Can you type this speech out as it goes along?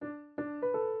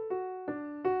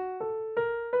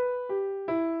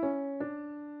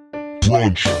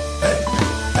Brunch.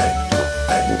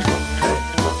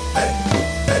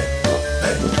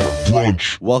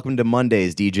 Brunch. Welcome to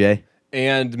Mondays, DJ.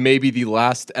 And maybe the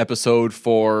last episode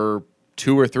for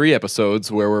 2 or 3 episodes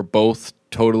where we're both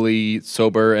totally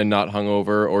sober and not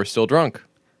hungover or still drunk.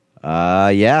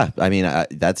 Yeah. I mean,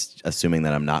 that's assuming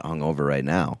that I'm not hungover right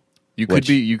now. You could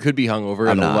be hungover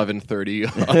at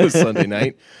 11:30 on a Sunday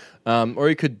night, or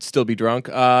you could still be drunk.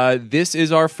 This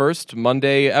is our first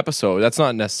Monday episode. That's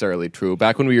not necessarily true.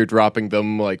 Back when we were dropping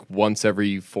them like once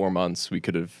every 4 months, we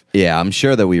could have. Yeah, I'm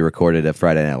sure that we recorded a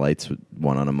Friday Night Lights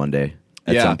one on a Monday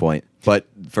at some point. But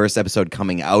first episode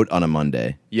coming out on a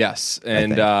Monday. Yes,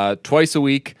 and twice a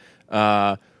week.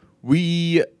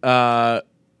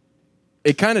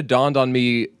 It kind of dawned on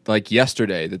me like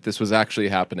yesterday that this was actually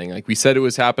happening. Like we said it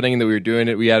was happening and that we were doing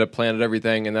it. We had it planned and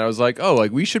everything. And then I was like, oh,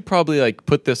 like we should probably like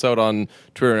put this out on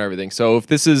Twitter and everything. So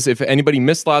if anybody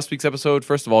missed last week's episode,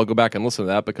 first of all, go back and listen to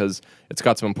that because it's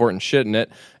got some important shit in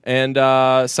it. And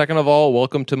second of all,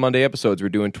 welcome to Monday episodes. We're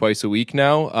doing twice a week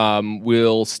now.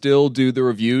 We'll still do the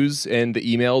reviews and the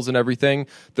emails and everything.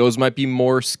 Those might be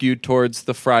more skewed towards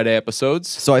the Friday episodes.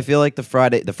 So I feel like the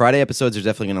Friday episodes are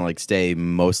definitely going to like stay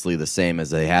mostly the same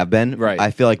as they have been. Right. I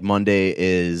feel like Monday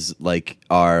is like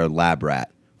our lab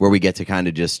rat where we get to kind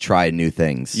of just try new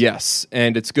things. Yes,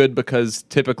 and it's good because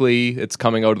typically it's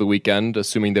coming out of the weekend,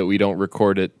 assuming that we don't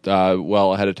record it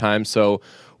well ahead of time. So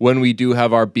when we do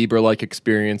have our Bieber-like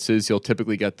experiences, you'll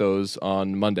typically get those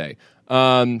on Monday.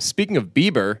 Speaking of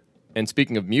Bieber and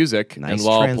speaking of music Nice and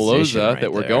Lollapalooza transition right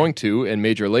that we're there. going to and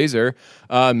Major Lazer,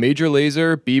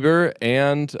 Bieber,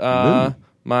 and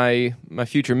my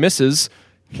future missus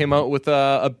came out with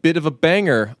a bit of a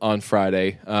banger on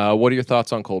Friday. What are your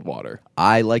thoughts on Cold Water?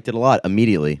 I liked it a lot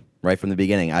immediately, right from the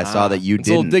beginning. I saw that you It's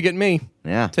a little didn't. dig at me.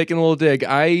 Yeah. Taking a little dig.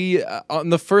 On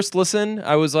the first listen,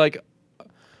 I was like,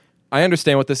 I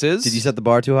understand what this is. Did you set the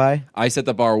bar too high? I set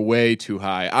the bar way too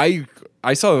high.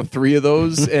 I saw 3 of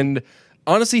those, and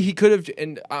honestly, he could have.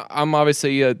 And I'm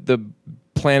obviously the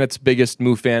planet's biggest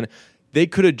Moo fan. They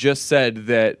could have just said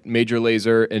that Major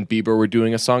Lazer and Bieber were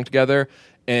doing a song together,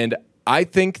 and I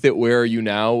think that Where Are You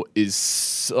Now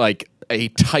is like a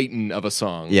titan of a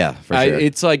song. Yeah, for sure.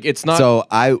 It's like it's not. So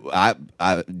I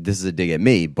this is a dig at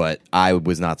me, but I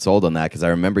was not sold on that because I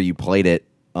remember you played it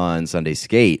on Sunday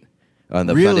Skate on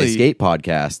the Really? Sunday Skate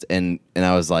podcast, and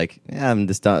I was like, yeah,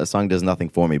 this song does nothing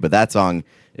for me. But that song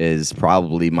is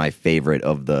probably my favorite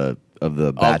of the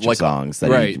batch of songs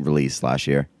that he released last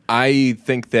year. I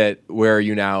think that Where Are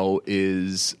You Now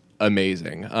is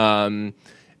amazing.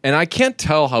 And I can't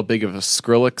tell how big of a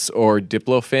Skrillex or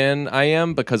Diplo fan I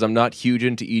am because I'm not huge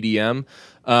into EDM.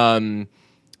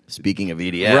 Speaking of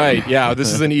EDM. Right, yeah,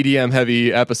 this is an EDM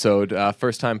heavy episode.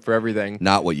 First time for everything.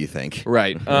 Not what you think.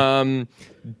 Right.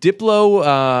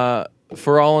 Diplo,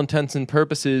 for all intents and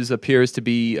purposes, appears to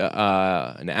be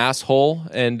an asshole,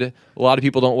 and a lot of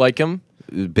people don't like him.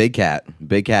 Big Cat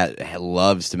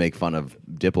loves to make fun of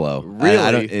Diplo. Really?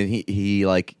 I don't, and he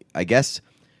like, I guess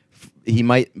he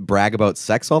might brag about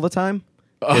sex all the time.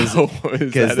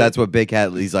 Because that's what Big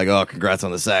Cat, he's like, oh, congrats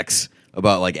on the sex,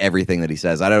 about like everything that he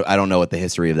says. I don't know what the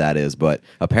history of that is, but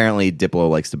apparently Diplo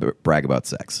likes to brag about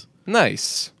sex.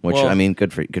 Nice. Which, Well, I mean,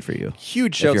 good for you.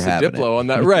 huge if shouts you're to having Diplo it. on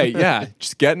that. Right, yeah.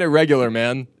 Just getting it regular,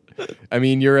 man. I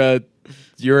mean, you're a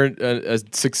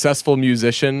successful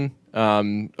musician,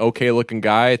 okay looking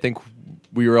guy. I think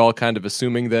we were all kind of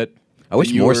assuming that I wish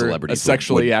you more were celebrities a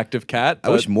sexually would- active cat. I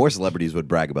wish more celebrities would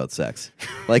brag about sex,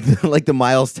 like the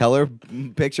Miles Teller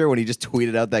picture when he just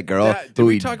tweeted out that girl Yeah, did who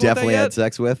we he talk about definitely that yet? had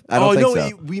sex with. I don't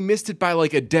think so. We missed it by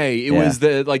like a day. It Yeah. was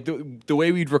the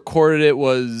way we'd recorded it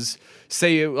was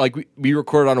we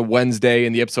recorded on a Wednesday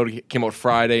and the episode came out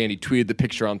Friday and he tweeted the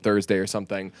picture on Thursday or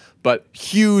something. But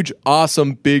huge,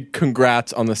 awesome, big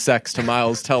congrats on the sex to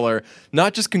Miles Teller.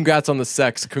 Not just congrats on the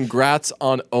sex, congrats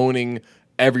on owning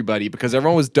everybody because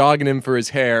everyone was dogging him for his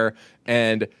hair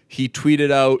and he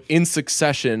tweeted out in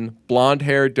succession, blonde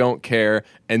hair, don't care.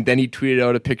 And then he tweeted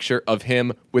out a picture of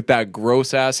him with that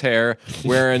gross ass hair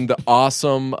wearing the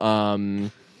awesome,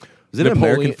 Was it an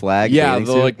American flag? Yeah, bathing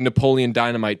the suit? like Napoleon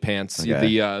Dynamite pants.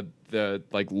 Okay. The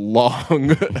like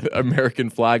long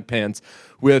American flag pants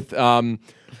with a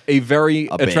very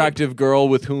A babe. attractive girl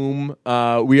with whom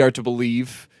we are to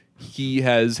believe he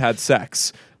has had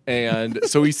sex. And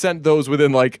so he sent those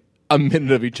within like a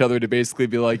minute of each other to basically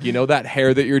be like, you know, that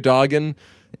hair that you're dogging,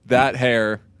 that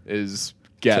hair is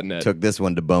getting it. Took this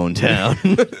one to Bone Town.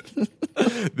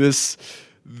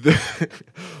 The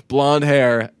blonde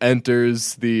hair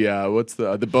enters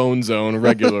the bone zone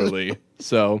regularly.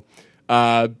 So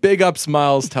big ups,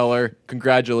 Miles Teller.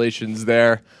 Congratulations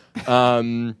there.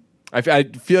 I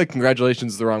feel like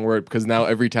congratulations is the wrong word because now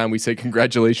every time we say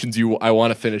congratulations, I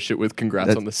want to finish it with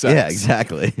congrats on the sex. Yeah,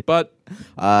 exactly. But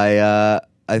I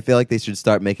feel like they should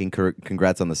start making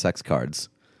congrats on the sex cards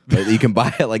that you can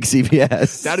buy at like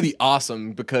CVS. that'd be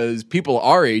awesome because people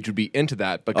our age would be into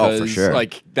that because for sure.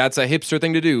 like that's a hipster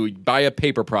thing to do. Buy a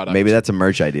paper product. Maybe that's a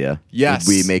merch idea. Yes.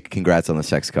 We make congrats on the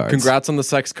sex cards. Congrats on the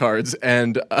sex cards,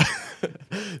 and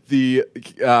we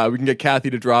can get Kathy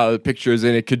to draw the pictures,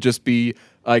 and it could just be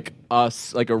like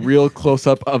us, like a real close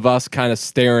up of us, kind of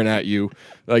staring at you.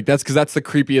 Like that's because that's the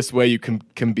creepiest way you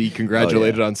can be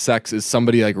congratulated on sex is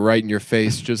somebody like right in your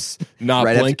face, just not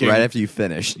blinking. Right after you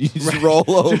finish, you just roll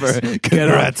over.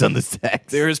 Congrats on the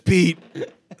sex. There's Pete.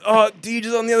 Oh, Deej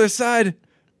is on the other side.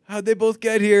 How'd they both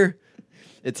get here?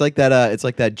 It's like that. It's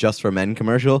like that Just for Men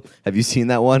commercial. Have you seen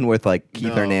that one with like Keith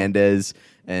No. Hernandez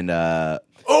and?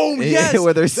 Oh yes,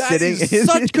 where they're that sitting. is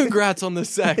such congrats on the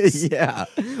sex. Yeah,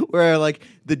 where like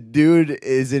the dude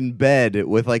is in bed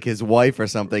with like his wife or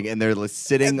something, and they're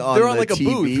sitting on they're on the like a TV,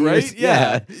 booth, right?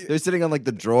 Yeah, they're sitting on like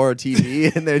the drawer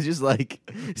TV, and they're just like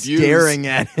staring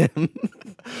at him.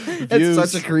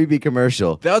 It's such a creepy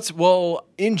commercial. That's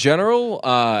in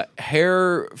general,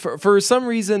 hair. For some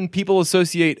reason, people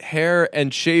associate hair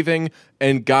and shaving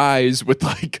and guys with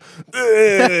like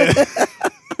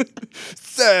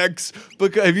sex.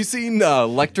 But have you seen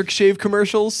electric shave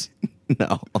commercials?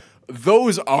 No,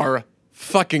 Those are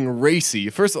fucking racy.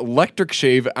 First, electric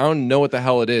shave. I don't know what the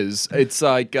hell it is. It's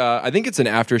like I think it's an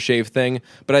aftershave thing,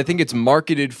 but I think it's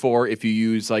marketed for if you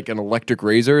use like an electric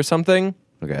razor or something.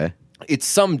 okay. It's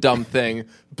some dumb thing,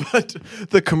 but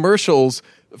the commercials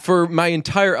for my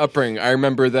entire upbringing, I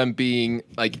remember them being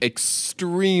like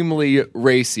extremely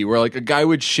racy, where like a guy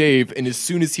would shave, and as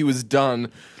soon as he was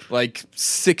done, like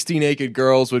 60 naked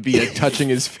girls would be like touching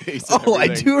his face. And Oh, I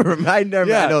everything. do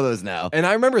remember. Yeah. I know those now. And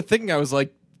I remember thinking, I was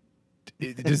like,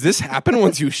 does this happen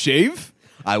once you shave?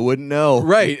 I wouldn't know.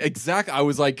 Right, exactly. I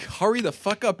was like, hurry the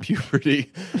fuck up,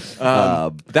 puberty.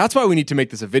 That's why we need to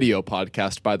make this a video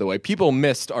podcast, by the way. People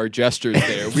missed our gestures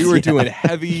there. We were doing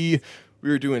heavy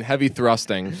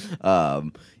thrusting.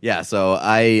 Yeah, so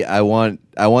I want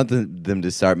them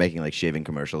to start making like shaving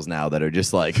commercials now that are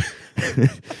just like,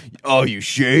 oh, you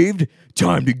shaved?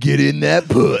 Time to get in that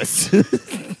puss.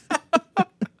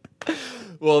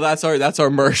 Well, that's our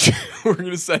merch. We're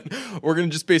gonna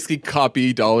just basically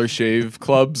copy Dollar Shave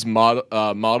Club's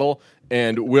model,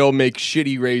 and we'll make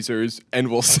shitty razors and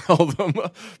we'll sell them,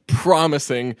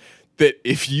 promising that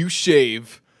if you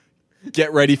shave,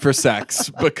 get ready for sex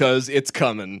because it's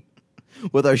coming.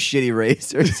 With our shitty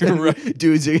razors, Right.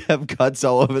 Dudes who have cuts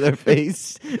all over their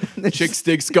face. Chicks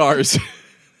dig scars.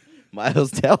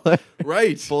 Miles Teller,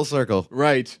 Right. full circle.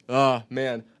 Right. Oh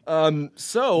man. went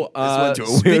to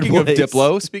a weird Speaking of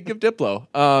place.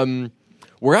 Diplo,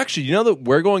 we're actually, that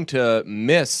we're going to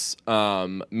miss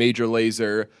Major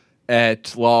Lazer at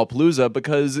Lollapalooza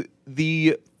because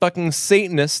the fucking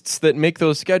Satanists that make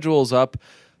those schedules up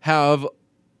have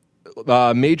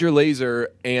Major Lazer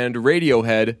and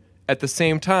Radiohead at the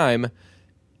same time,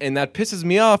 and that pisses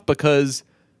me off because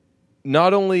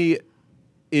not only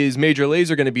is Major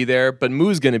Lazer going to be there, but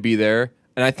Moo's going to be there,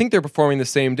 and I think they're performing the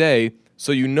same day.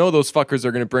 So those fuckers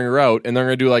are going to bring her out, and they're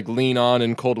going to do like Lean On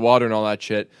and Cold Water and all that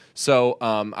shit. So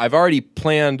I've already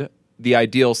planned the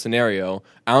ideal scenario.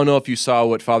 I don't know if you saw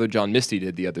what Father John Misty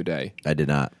did the other day. I did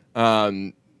not.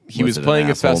 He was it an playing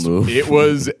a asshole festival. move? It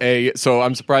was so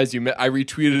I'm surprised I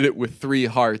retweeted it with 3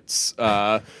 hearts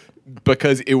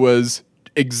because it was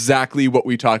exactly what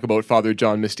we talk about Father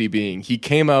John Misty being. He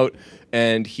came out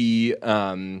and he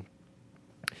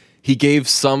gave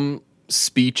some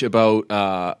speech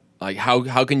about like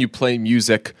how can you play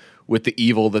music with the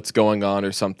evil that's going on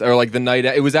or something, or like the night.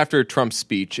 It was after Trump's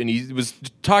speech, and he was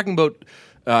talking about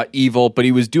evil, but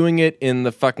he was doing it in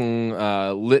the fucking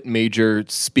lit major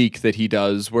speak that he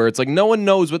does, where it's like no one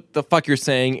knows what the fuck you're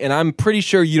saying, and I'm pretty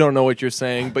sure you don't know what you're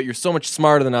saying, but you're so much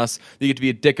smarter than us that you get to be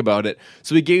a dick about it.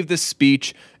 So he gave this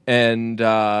speech, and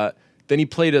then he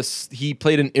played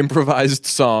an improvised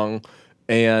song,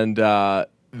 and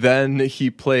then he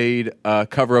played a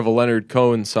cover of a Leonard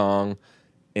Cohen song,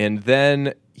 and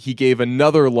then he gave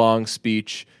another long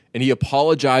speech, and he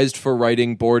apologized for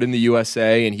writing Bored in the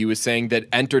USA, and he was saying that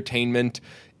entertainment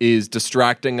is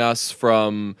distracting us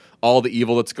from all the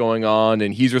evil that's going on,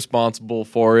 and he's responsible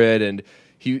for it. And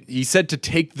he said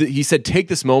take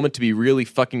this moment to be really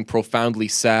fucking profoundly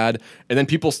sad. And then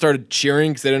people started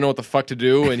cheering because they didn't know what the fuck to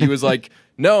do. And he was like,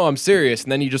 "No, I'm serious."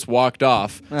 And then he just walked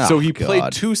off. Oh, so he God.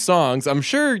 played 2 songs. I'm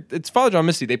sure it's Father John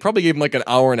Misty. They probably gave him like an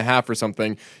hour and a half or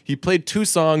something. He played 2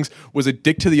 songs, was a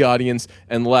dick to the audience,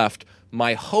 and left.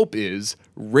 My hope is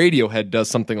Radiohead does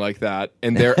something like that,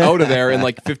 and they're out of there in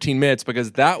like 15 minutes,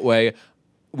 because that way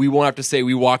we won't have to say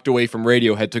we walked away from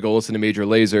Radiohead to go listen to Major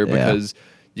Lazer, because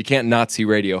you can't not see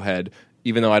Radiohead,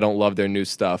 even though I don't love their new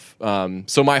stuff.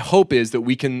 So my hope is that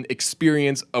we can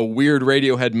experience a weird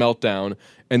Radiohead meltdown,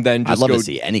 and then just I'd love to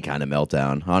see any kind of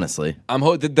meltdown, honestly. I'm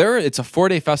hoping that it's a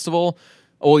 4-day festival.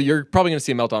 Well, you're probably going to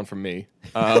see a meltdown from me.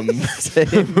 But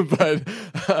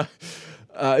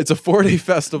it's a 4-day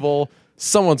festival.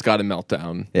 Someone's got a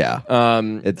meltdown. Yeah.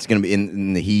 It's going to be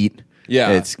in the heat.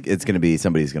 Yeah. It's going to be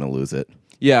somebody's going to lose it.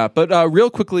 Yeah, but real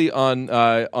quickly on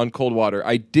Coldwater,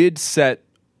 I did set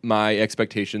my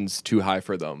expectations too high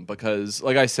for them because,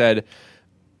 like I said,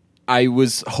 I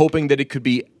was hoping that it could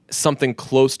be something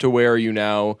close to Where Are You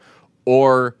Now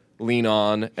or Lean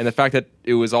On, and the fact that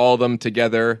it was all of them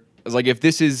together, I was like, if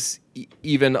this is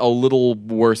even a little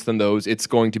worse than those, it's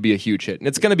going to be a huge hit. And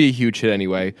it's going to be a huge hit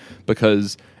anyway,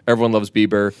 because everyone loves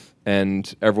Bieber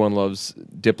and everyone loves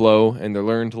Diplo, and they're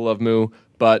learning to love Moo.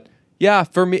 But yeah,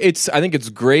 for me, I think it's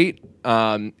great.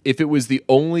 If it was the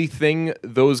only thing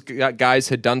those guys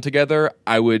had done together,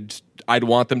 I'd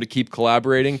want them to keep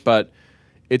collaborating. But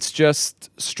it's just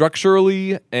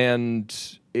structurally, and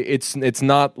it's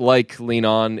not like Lean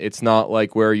On. It's not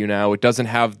like Where Are You Now. It doesn't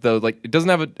have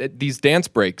these dance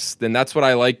breaks. Then that's what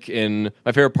I like. In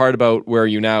my favorite part about Where Are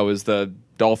You Now is the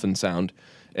dolphin sound,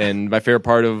 and my favorite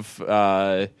part of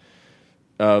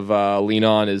Lean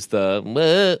On is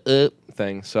the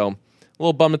thing. So a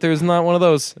little bummed that there's not one of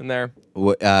those in there.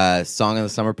 Song of the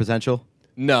Summer potential?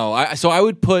 No, I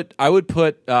would put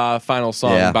Final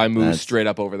Song by Moose straight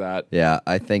up over that. Yeah,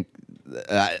 I think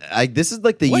this is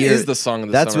like the What year. What is the song of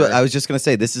the That's summer? what I was just gonna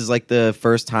say. This is like the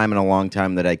first time in a long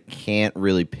time that I can't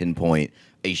really pinpoint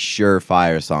a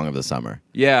surefire song of the summer.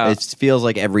 Yeah, it feels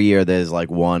like every year there's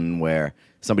like one where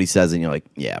somebody says it and you're like,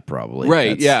 yeah, probably.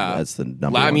 Right, that's the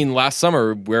number one. I mean, last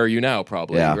summer, Where Are You Now?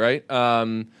 Probably, Yeah. right?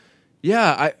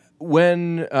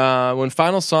 When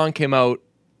Final Song came out,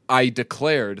 I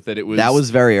declared that it was... That was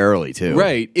very early, too.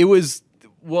 Right. It was...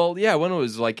 Well, yeah, when it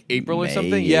was like April or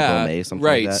something. Yeah, May, something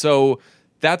right. like that. So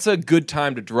that's a good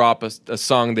time to drop a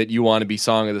song that you want to be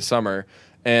Song of the Summer.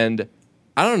 And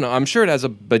I don't know. I'm sure it has a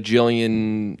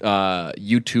bajillion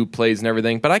YouTube plays and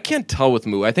everything, but I can't tell with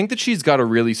Moo. I think that she's got a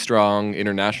really strong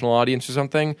international audience or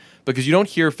something, because you don't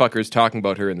hear fuckers talking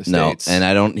about her in the States. No, and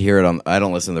I don't hear it I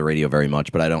don't listen to the radio very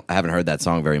much, but I haven't heard that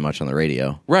song very much on the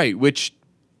radio. Right, which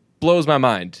blows my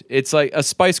mind. It's like a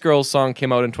Spice Girls song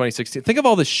came out in 2016. Think of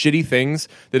all the shitty things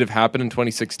that have happened in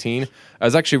 2016. I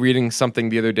was actually reading something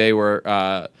the other day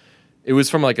where it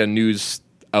was from like a news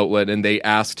outlet, and they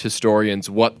asked historians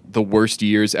what the worst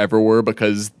years ever were,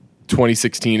 because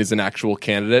 2016 is an actual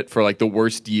candidate for like the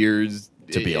worst years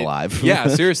to be alive. Yeah,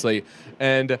 seriously.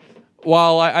 And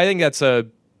while I think I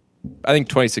think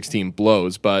 2016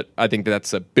 blows, but I think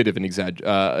that's a bit of an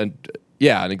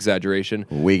exaggeration.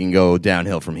 We can go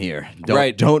downhill from here.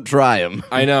 Right. Don't try them.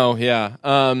 I know, yeah.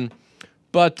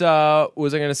 But what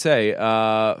was I going to say?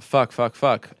 Fuck.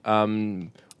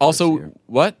 Also,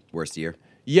 what? Worst year.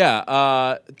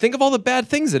 Yeah. Think of all the bad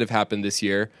things that have happened this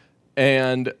year,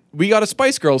 and we got a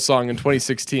Spice Girls song in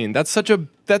 2016. That's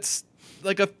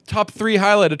like a top 3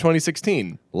 highlight of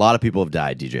 2016. A lot of people have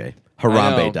died, DJ.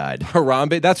 Harambe died.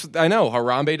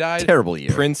 Harambe died. Terrible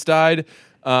year. Prince died.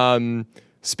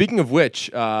 Speaking of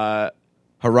which,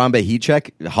 Harambe heat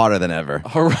check, hotter than ever.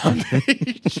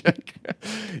 Harambe check.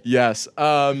 Yes.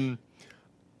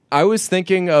 I was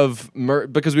thinking of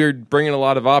because we were bringing a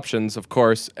lot of options, of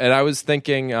course, and I was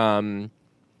thinking.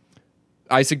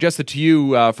 I suggested to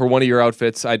you for one of your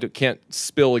outfits. I can't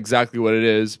spill exactly what it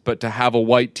is, but to have a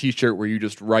white T-shirt where you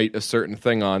just write a certain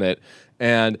thing on it.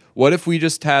 And what if we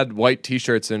just had white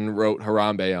T-shirts and wrote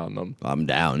Harambe on them? I'm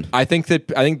down. I think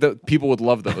that people would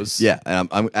love those. Yeah, and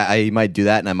I might do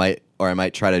that, and I might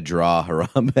try to draw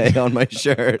Harambe on my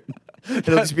shirt.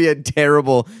 It'll just be a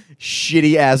terrible,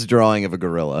 shitty ass drawing of a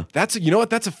gorilla. You know what?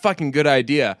 That's a fucking good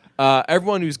idea.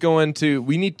 Everyone who's going to,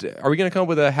 are we going to come up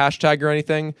with a hashtag or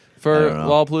anything for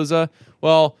Lollapalooza?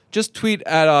 Well, just tweet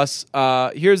at us.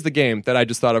 Here's the game that I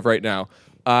just thought of right now.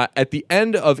 At the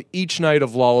end of each night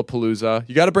of Lollapalooza,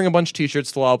 you got to bring a bunch of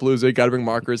T-shirts to Lollapalooza. You got to bring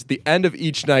markers. At the end of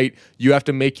each night, you have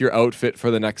to make your outfit for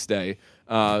the next day.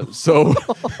 So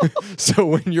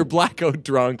when you're blackout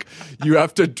drunk, you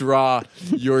have to draw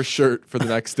your shirt for the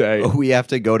next day. We have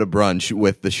to go to brunch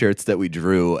with the shirts that we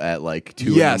drew at like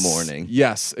 2 in the morning.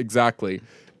 Yes, exactly.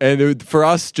 And for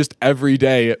us, just every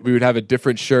day, we would have a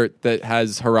different shirt that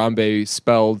has Harambe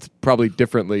spelled probably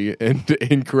differently and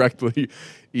incorrectly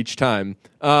each time.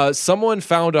 Someone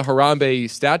found a Harambe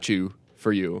statue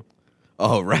for you.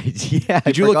 Oh, right. Yeah.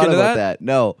 Did you look into that?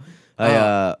 No.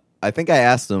 I think I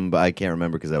asked them, but I can't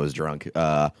remember because I was drunk.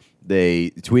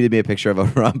 They tweeted me a picture of a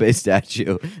Harambe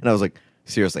statue, and I was like,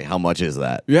 seriously, how much is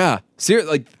that? Yeah.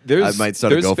 Like there's I might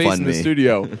start a there's space in the GoFundMe.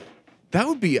 studio. That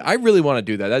would be. I really want to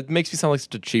do that. That makes me sound like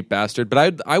such a cheap bastard.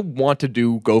 But I want to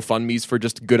do GoFundMes for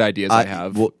just good ideas I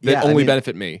have that only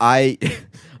benefit me. I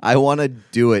want to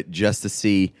do it just to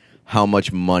see how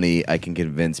much money I can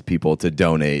convince people to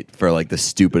donate for like the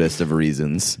stupidest of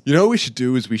reasons. You know what we should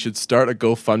do is we should start a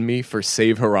GoFundMe for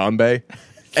Save Harambe,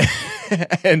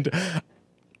 and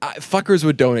fuckers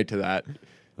would donate to that.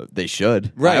 They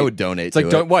should. Right. I would donate. It's like,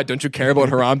 don't you care about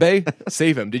Harambe?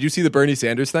 Save him. Did you see the Bernie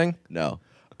Sanders thing? No.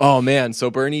 Oh man!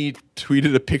 So Bernie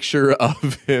tweeted a picture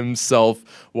of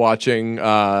himself watching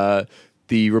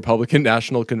the Republican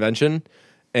National Convention,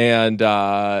 and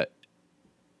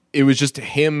it was just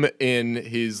him in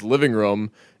his living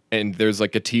room, and there's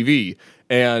like a TV,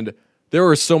 and there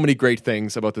were so many great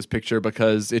things about this picture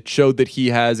because it showed that he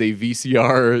has a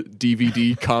VCR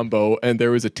DVD combo, and there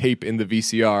was a tape in the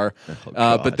VCR,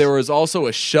 but there was also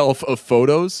a shelf of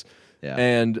photos,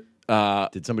 and.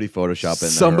 Did somebody Photoshop in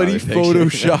somebody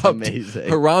Photoshopped Harambe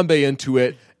Harambe into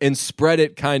it and spread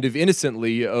it kind of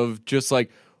innocently of just like,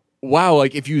 wow,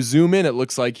 like if you zoom in, it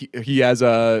looks like he has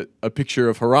a picture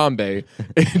of Harambe.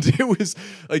 And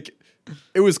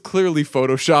it was clearly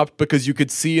Photoshopped because you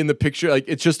could see in the picture, like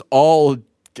it's just all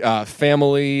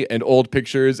family and old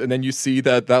pictures, and then you see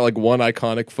that like one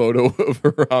iconic photo of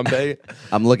Harambe.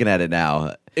 I'm looking at it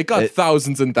now. It got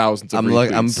thousands and thousands of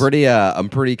retweets. I'm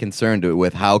pretty concerned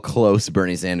with how close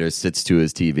Bernie Sanders sits to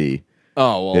his TV.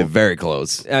 Oh well, very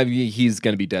close. He's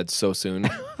going to be dead so soon.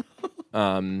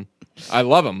 I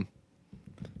love him.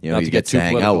 You know, he gets to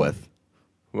hang out with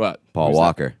what? Paul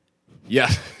Walker. Yeah,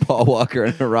 Paul Walker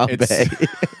and Harambe.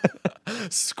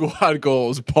 Squad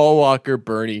goals: Paul Walker,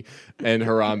 Bernie, and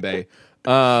Harambe.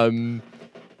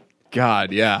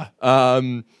 God, yeah.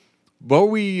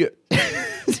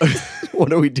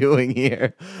 What are we doing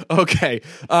here? Okay,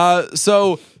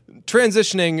 so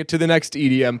transitioning to the next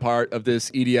EDM part of this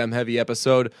EDM heavy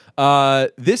episode.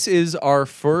 This is our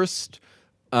first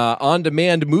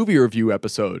on-demand movie review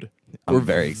episode. We're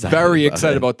very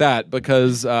excited about that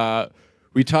because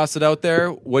we tossed it out there.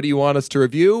 What do you want us to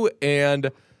review?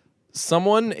 And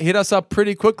someone hit us up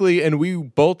pretty quickly, and we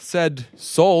both said,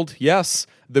 sold, yes.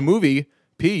 The movie,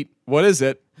 Pete, what is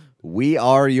it? We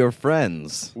Are Your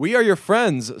Friends. We Are Your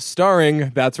Friends,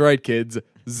 starring, that's right, kids,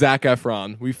 Zac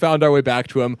Efron. We found our way back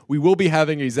to him. We will be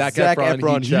having a Zac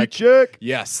Efron heat check.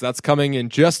 Yes, that's coming in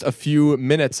just a few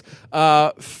minutes.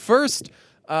 First,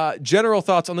 general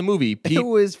thoughts on the movie. Pete, it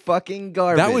was fucking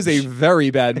garbage. That was a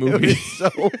very bad movie. It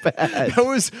was so bad.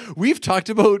 We've talked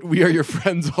about We Are Your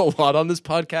Friends a lot on this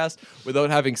podcast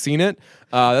without having seen it.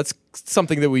 That's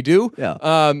something that we do.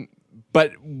 Yeah.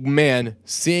 But man,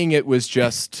 seeing it was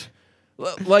just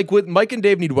like with Mike and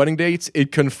Dave Need Wedding Dates.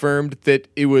 It confirmed that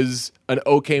it was an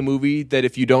okay movie. That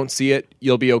if you don't see it,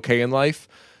 you'll be okay in life.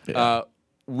 Yeah.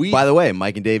 By the way,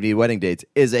 Mike and Dave Need Wedding Dates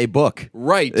is a book.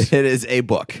 Right. It is a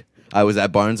book. I was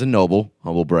at Barnes and Noble.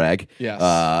 Humble brag. Yes.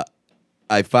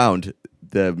 I found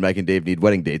the Mike and Dave Need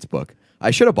Wedding Dates book. I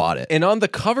should have bought it. And on the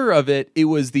cover of it, it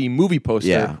was the movie poster.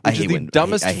 Yeah, which is the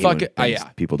dumbest fucking.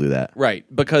 People do that. Right,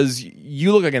 because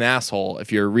you look like an asshole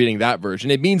if you're reading that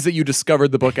version. It means that you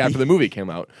discovered the book after the movie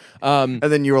came out. And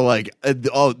then you were like,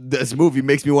 "Oh, this movie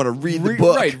makes me want to read the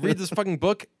book." Right, read this fucking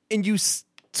book, and you.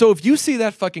 So if you see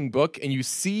that fucking book and you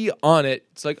see on it,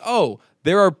 it's like, oh,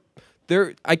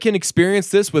 I can experience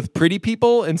this with pretty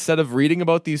people instead of reading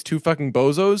about these two fucking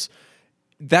bozos.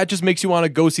 That just makes you want to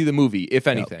go see the movie, if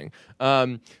anything.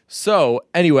 Yep. So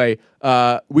anyway,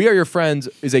 We Are Your Friends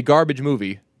is a garbage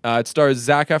movie. It stars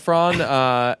Zac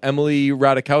Efron, Emily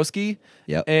Ratajkowski,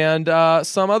 and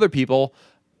some other people.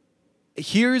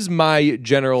 Here's my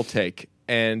general take,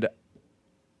 and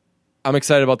I'm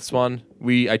excited about this one.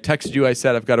 I texted you. I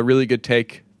said I've got a really good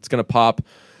take. It's gonna pop.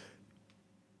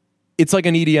 It's like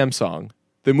an EDM song.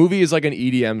 The movie is like an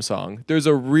EDM song. There's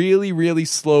a really, really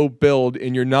slow build,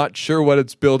 and you're not sure what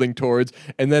it's building towards,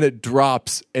 and then it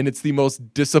drops, and it's the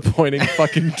most disappointing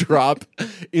fucking drop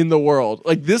in the world.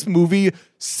 Like, this movie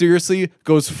seriously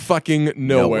goes fucking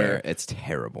nowhere. It's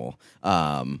terrible.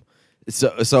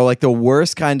 So like the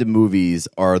worst kind of movies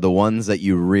are the ones that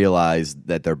you realize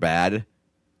that they're bad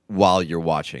while you're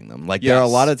watching them. Like, there are a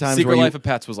lot of times Secret Life of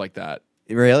Pets was like that.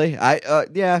 Really?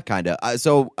 Yeah, kind of.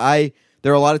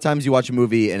 There are a lot of times you watch a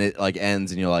movie and it like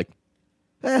ends and you're like,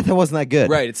 that wasn't that good.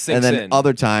 Right, it sinks in. And then in.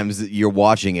 other times you're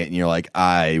watching it and you're like,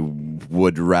 I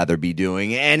would rather be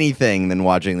doing anything than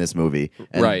watching this movie.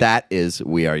 And that is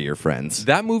We Are Your Friends.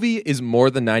 That movie is more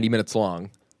than 90 minutes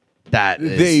long. That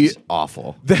is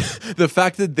awful. The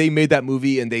fact that they made that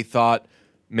movie and they thought,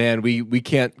 man, we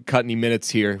can't cut any minutes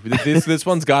here. This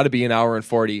one's got to be an hour and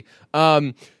 40.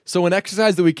 So an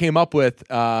exercise that we came up with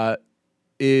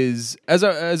is as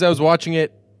I was watching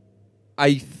it,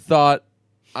 I thought,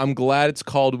 I'm glad it's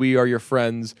called We Are Your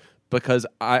Friends because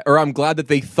I'm glad that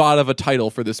they thought of a title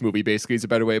for this movie, basically is a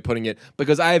better way of putting it,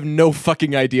 because I have no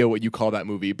fucking idea what you call that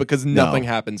movie because nothing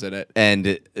happens in it.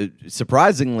 And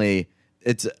surprisingly,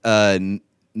 it's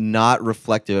not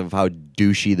reflective of how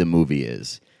douchey the movie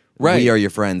is. Right. We Are Your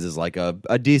Friends is like a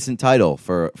decent title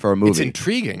for a movie. It's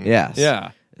intriguing. Yes.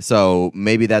 Yeah. So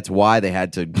maybe that's why they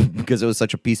had to, because it was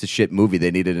such a piece of shit movie, they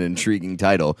needed an intriguing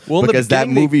title. Well, because that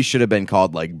movie should have been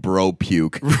called like Bro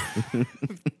Puke.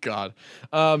 God.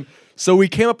 So we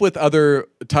came up with other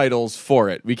titles for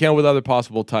it. We came up with other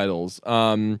possible titles.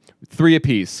 3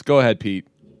 apiece. Go ahead, Pete.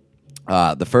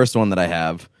 The first one that I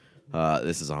have,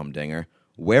 this is a humdinger.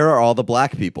 Where are all the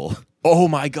black people? Oh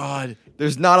my God.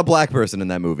 There's not a black person in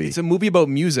that movie. It's a movie about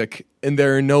music, and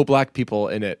there are no black people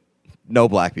in it. No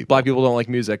black people. Black people don't like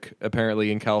music,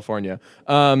 apparently, in California.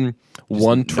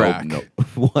 One track. No.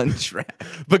 One track.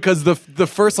 Because the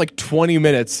first, 20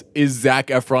 minutes is Zac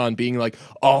Efron being like,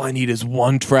 all I need is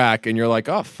one track. And you're like,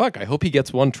 oh, fuck, I hope he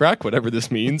gets one track, whatever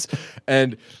this means.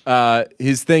 And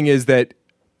his thing is that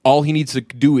all he needs to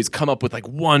do is come up with,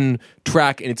 one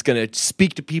track, and it's going to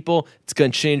speak to people. It's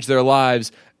going to change their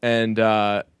lives. And,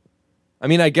 I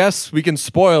guess we can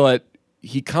spoil it.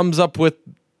 He comes up with...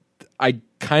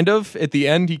 at the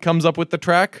end, he comes up with the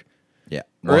track. Yeah.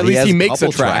 Or at least he makes a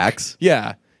track. Tracks.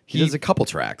 Yeah. He does a couple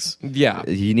tracks. Yeah.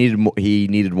 He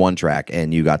needed one track,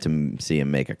 and you got to see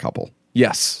him make a couple.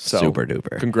 Yes. So super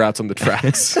duper. Congrats on the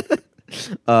tracks.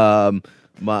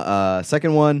 My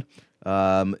second one,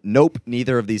 nope,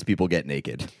 neither of these people get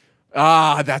naked.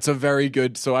 That's a very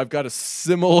good. So I've got a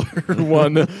similar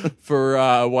one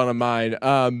for one of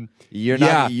mine. You're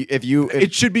not.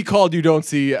 It should be called "You Don't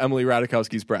See Emily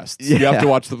Ratajkowski's Breasts." Yeah. You have to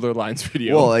watch the Blurred Lines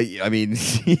video. Well,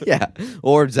 yeah,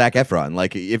 or Zac Efron.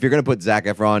 Like, if you're gonna put Zac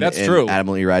Efron and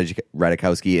Emily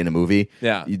Ratajkowski in a movie,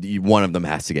 yeah, one of them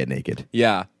has to get naked.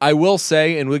 Yeah, I will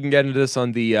say, and we can get into this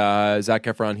on the Zac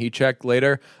Efron heat check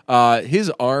later. His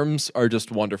arms are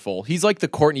just wonderful. He's like the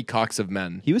Courtney Cox of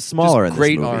men. He was smaller just in this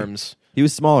movie. Great arms. He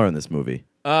was smaller in this movie.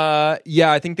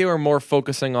 Yeah, I think they were more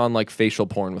focusing on facial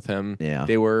porn with him. Yeah,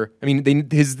 they were.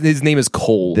 His name is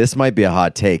Cole. This might be a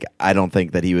hot take. I don't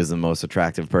think that he was the most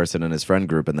attractive person in his friend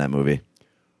group in that movie.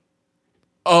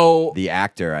 Oh, the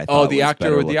actor. I thought. The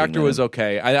actor was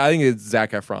okay. I think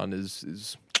Zac Efron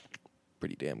is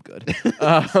pretty damn good.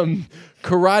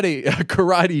 Karate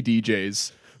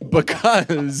DJs.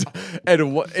 Because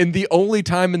and the only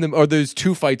time there's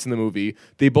 2 fights in the movie.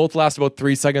 They both last about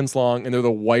 3 seconds long, and they're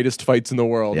the whitest fights in the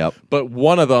world. Yep. But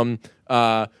one of them,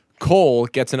 Cole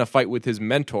gets in a fight with his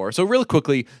mentor. So really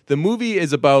quickly, the movie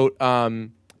is about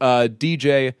a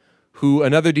DJ who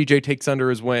another DJ takes under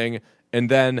his wing,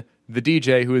 and then the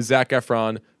DJ, who is Zac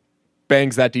Efron,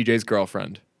 bangs that DJ's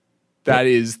girlfriend. That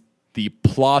is the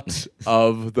plot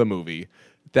of the movie.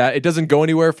 That it doesn't go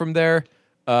anywhere from there.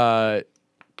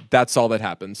 That's all that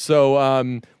happens. So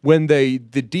when the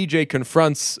DJ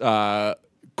confronts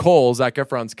Cole, Zac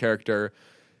Efron's character,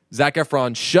 Zac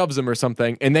Efron shoves him or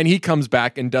something, and then he comes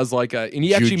back and does and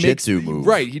he actually makes move.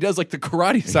 Right, he does the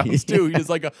karate sounds too. He does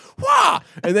a wah,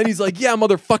 and then he's like, "Yeah,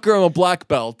 motherfucker, I'm a black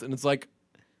belt," and it's like,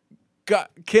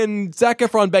 can Zac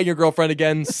Efron bang your girlfriend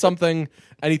again? Something,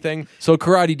 anything. So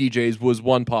Karate DJs was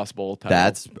one possible title.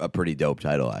 That's a pretty dope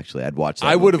title, actually. I'd watch that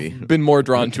I would movie. have been more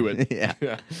drawn to it.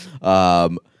 Yeah.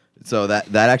 So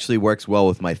that actually works well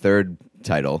with my third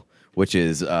title, which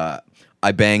is I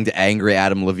banged angry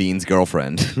Adam Levine's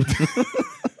girlfriend.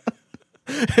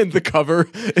 And the cover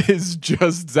is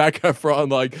just Zac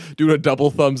Efron doing a double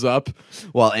thumbs up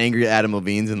while angry Adam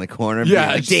Levine's in the corner.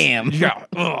 Yeah, like, damn. Yeah,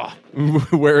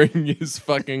 wearing his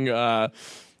fucking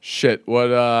shit. What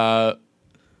are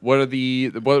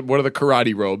the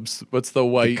karate robes? What's the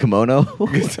white kimono?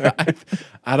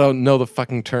 I don't know the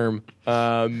fucking term.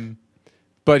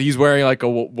 But he's wearing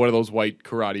one of those white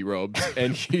karate robes,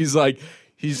 and he's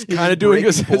kind of doing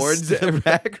his boards in the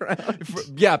background.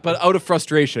 Yeah, but out of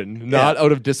frustration, not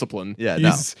out of discipline. Yeah,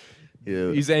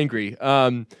 he's angry.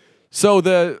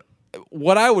 So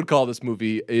what I would call this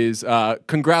movie is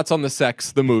 "Congrats on the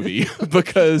Sex," the movie,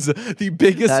 because the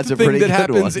biggest thing that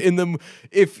happens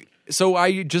so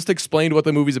I just explained what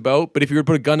the movie's about, but if you were to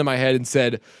put a gun to my head and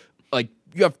said, you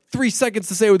have 3 seconds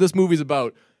to say what this movie's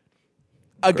about,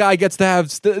 a guy gets to have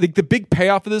the big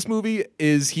payoff of this movie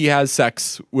is he has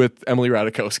sex with Emily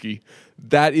Ratajkowski.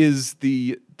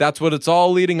 That's what it's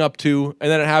all leading up to,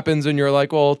 and then it happens, and you're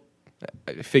like, well,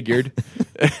 I figured.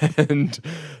 And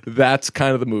that's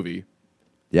kind of the movie.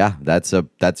 Yeah, that's a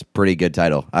pretty good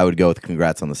title. I would go with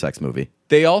Congrats on the Sex Movie.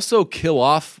 They also kill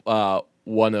off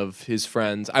one of his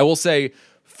friends. I will say,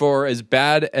 for as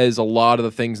bad as a lot of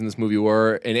the things in this movie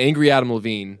were, an angry Adam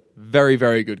Levine, very,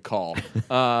 very good call.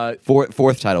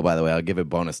 Fourth title, by the way. I'll give it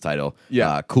bonus title.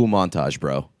 Yeah. Cool montage,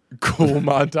 bro. Cool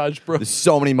montage, bro. There's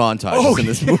so many montages in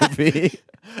this movie.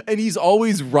 And he's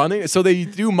always running. So they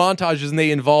do montages and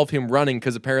they involve him running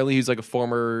because apparently he's like a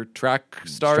former track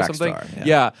star or something.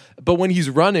 Yeah. But when he's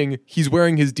running, he's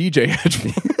wearing his DJ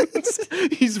headphones.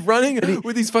 He's running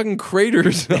with these fucking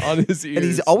craters on his ears. And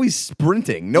he's always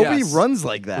sprinting. Nobody runs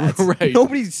like that. Right.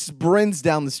 Nobody sprints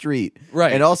down the street.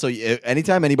 Right. And also,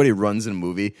 anytime anybody runs in a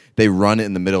movie, they run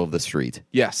in the middle of the street.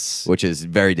 Yes. Which is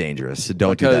very dangerous. So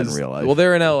don't do that in real life. Well,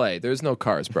 they're in LA. There's no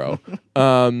cars, bro.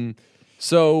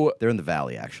 So they're in the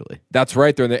valley, actually. That's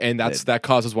right. They're in the, and that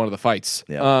causes one of the fights.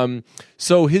 Yeah.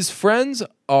 So his friends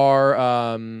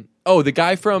are the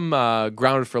guy from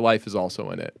Grounded for Life is also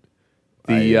in it.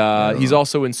 He's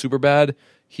also in Superbad.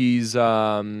 He's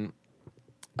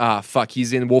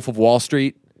he's in Wolf of Wall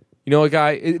Street. You know a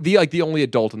guy, the only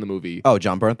adult in the movie. Oh,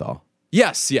 John Bernthal.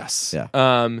 Yes. Yeah.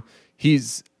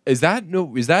 Is that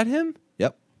him?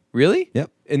 Yep. Really?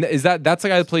 Yep. And that's the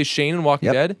guy that plays Shane in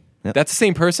Walking Dead? Yep. That's the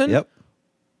same person? Yep.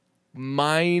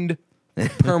 Mind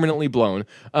permanently blown.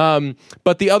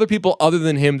 But the other people other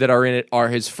than him that are in it are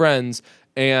his friends.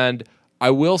 And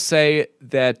I will say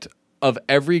that of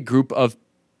every group of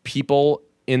people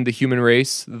in the human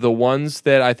race, the ones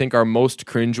that I think are most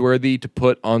cringeworthy to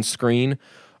put on screen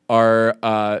are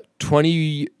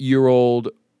 20-year-old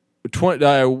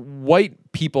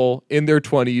white people in their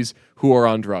 20s who are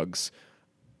on drugs.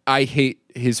 I hate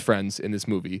his friends in this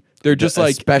movie. They're just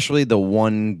especially the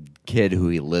one kid who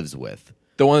he lives with.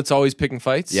 The one that's always picking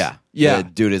fights? Yeah. Yeah. The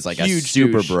dude is like Huge a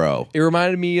super douche. bro. It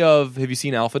reminded me of, have you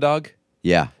seen Alpha Dog?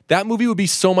 Yeah. That movie would be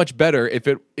so much better if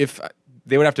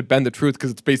they would have to bend the truth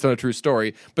because it's based on a true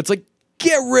story. But it's like,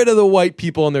 get rid of the white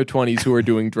people in their 20s who are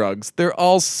doing drugs. They're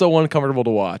all so uncomfortable to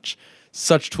watch.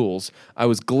 Such tools. I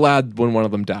was glad when one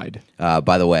of them died.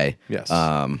 By the way. Yes.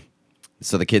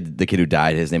 So the kid who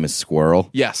died, his name is Squirrel.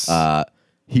 Yes.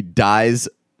 He dies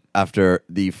after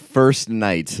the first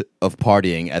night of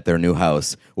partying at their new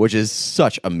house, which is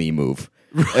such a me move.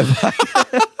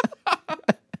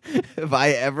 If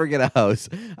I ever get a house,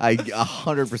 I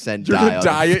 100% die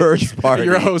on the first party.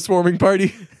 Your housewarming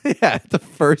party? Yeah, at the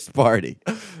first party.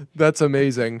 That's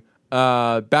amazing.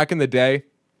 Back in the day,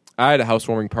 I had a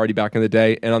housewarming party back in the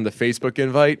day, and on the Facebook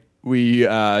invite, we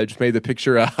just made the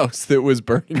picture a house that was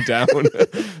burning down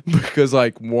because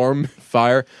warm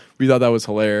fire. We thought that was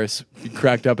hilarious. We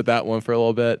cracked up at that one for a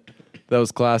little bit. That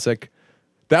was classic.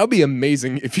 That would be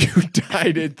amazing if you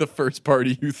died at the first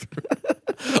party you threw.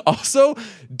 Also,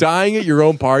 dying at your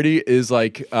own party is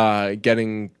like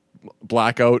getting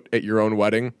blackout at your own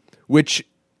wedding, which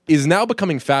is now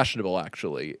becoming fashionable,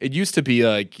 actually. It used to be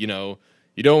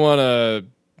you don't want to,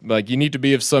 you need to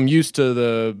be of some use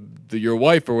to your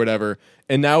wife or whatever.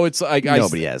 And now it's like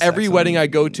nobody has every sex wedding I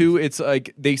go to, it's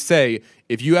like they say,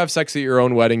 if you have sex at your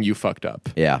own wedding, you fucked up.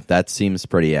 Yeah, that seems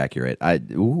pretty accurate.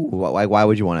 Why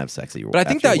would you want to have sex at your wedding? But I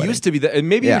think that used to be and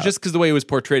maybe it was just because the way it was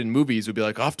portrayed in movies would be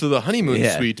like off to the honeymoon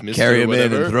suite, Mr. Carry him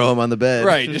whatever. in and throw him on the bed.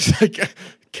 Right, just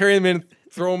carry him in,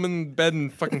 throw him in bed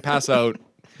and fucking pass out.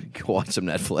 Go watch some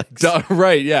Netflix.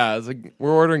 Right, yeah. It's like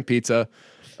we're ordering pizza.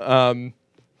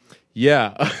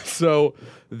 Yeah. So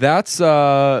that's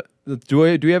do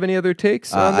we have any other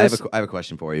takes on this? I have a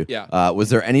question for you. Yeah.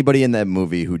 Was there anybody in that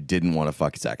movie who didn't want to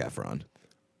fuck Zac Efron?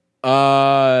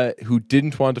 Who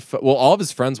didn't want to fuck? Well, all of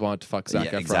his friends wanted to fuck Zac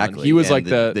Efron. Exactly. He was and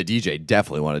the DJ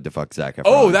definitely wanted to fuck Zac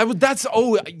Efron.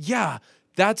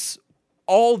 That's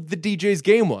all the DJ's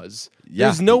game was. Yeah.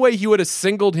 There's no way he would have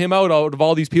singled him out of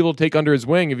all these people to take under his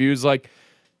wing if he was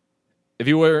if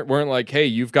you weren't like, hey,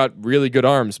 you've got really good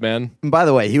arms, man. And by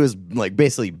the way, he was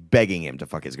basically begging him to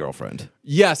fuck his girlfriend.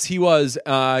 Yes, he was.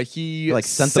 He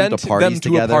sent them to parties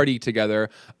together. A party together.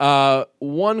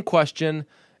 One question,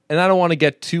 and I don't want to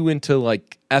get too into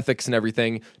ethics and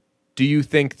everything. Do you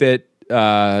think that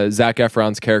Zac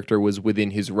Efron's character was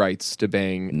within his rights to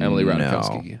bang Emily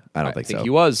Ratajkowski? No, I don't think so. He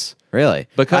was. Really?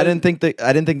 Because I didn't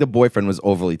think the boyfriend was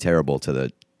overly terrible to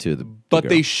the But girl.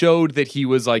 they showed that he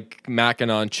was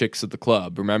macking on chicks at the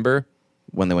club. Remember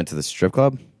when they went to the strip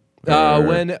club?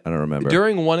 When I don't remember.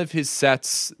 During one of his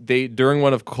sets, during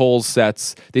one of Cole's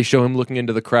sets, they show him looking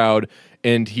into the crowd,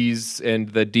 and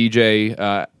the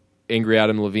DJ, Angry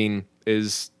Adam Levine,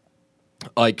 is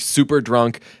super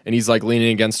drunk, and he's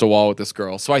leaning against a wall with this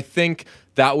girl. So I think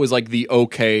that was the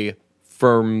okay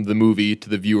from the movie to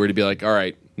the viewer to be all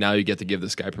right, now you get to give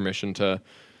this guy permission to.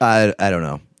 I don't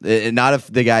know. Not if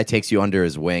the guy takes you under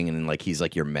his wing and like he's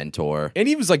like your mentor. And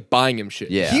he was like buying him shit.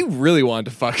 Yeah. He really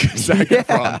wanted to fuck Zac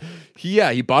Efron.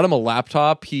 He bought him a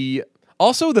laptop.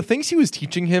 Also, the things he was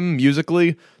teaching him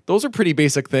musically, those are pretty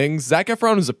basic things. Zac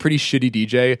Efron was a pretty shitty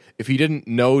DJ. If he didn't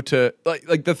know to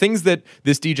like the things that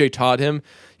this DJ taught him,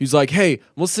 he's like, "Hey,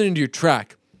 I'm listening to your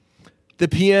track, the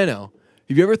piano.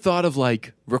 Have you ever thought of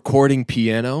like recording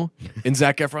piano?" And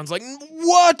Zac Efron's like,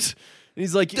 "What?" And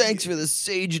he's like, Thanks for the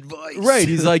sage advice. Right.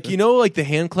 He's like, like the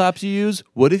hand claps you use?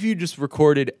 What if you just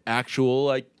recorded actual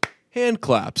like hand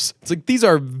claps? It's like these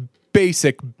are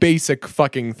basic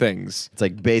fucking things. It's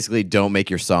like basically don't make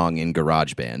your song in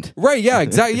GarageBand. Right, yeah,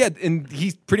 exactly. Yeah. And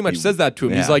he pretty much says that to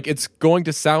him. Yeah. He's like, it's going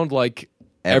to sound like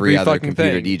Every other fucking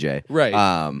computer thing. DJ. Right.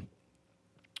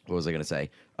 What was I going to say?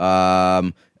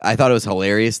 I thought it was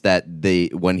hilarious that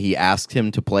when he asked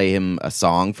him to play him a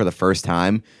song for the first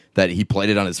time, that he played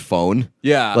it on his phone.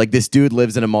 Yeah. Like this dude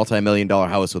lives in a multi-million-dollar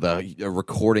house with a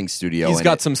recording studio. He's in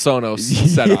got it. some Sonos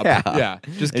set up. Yeah.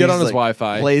 Just And get he's on his like,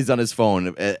 Wi-Fi. Plays on his phone,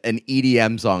 an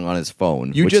EDM song on his phone,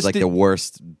 which just is like did- the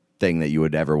worst thing that you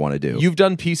would ever want to do. You've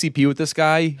done PCP with this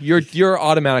guy. You're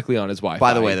automatically on his Wi-Fi.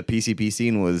 By the way, the PCP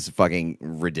scene was fucking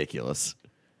ridiculous.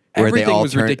 Where Everything they all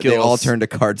was turned, ridiculous. They all turned to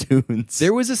cartoons.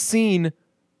 There was a scene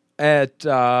at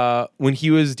when he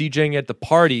was DJing at the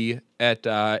party at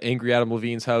Angry Adam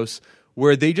Levine's house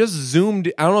where they just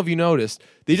zoomed. I don't know if you noticed.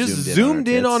 They just zoomed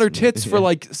in on her tits for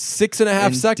like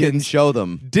 6.5 seconds. Didn't show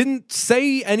them. Didn't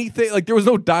say anything. Like there was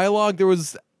no dialogue. There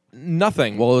was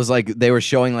nothing. Well, it was like they were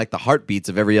showing like the heartbeats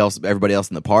of everybody else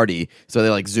in the party. So they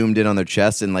like zoomed in on their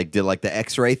chests and like did like the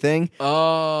X-ray thing.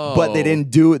 Oh, But they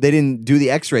didn't do the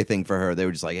X-ray thing for her. They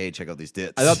were just like, "Hey, check out these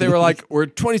tits." I thought they were like, we're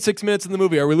 26 minutes in the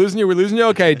movie. Are we losing you? We're losing you?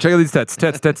 Okay, check out these tits.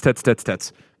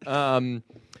 Tits.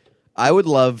 I would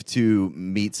love to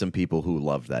meet some people who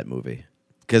loved that movie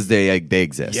because they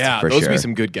exist. Yeah, for those sure. would be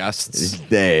some good guests.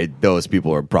 Those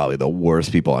people are probably the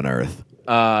worst people on earth.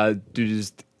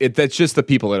 That's just the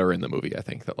people that are in the movie, I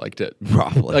think, that liked it.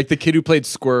 Probably. Like the kid who played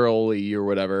Squirrely or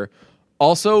whatever.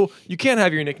 Also, you can't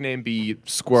have your nickname be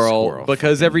Squirrel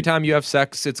because every time you have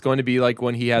sex, it's going to be like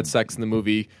when he had sex in the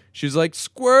movie. She was like,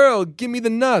 "Squirrel, give me the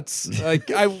nuts." Like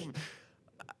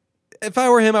if I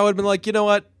were him, I would have been like, you know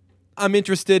what? I'm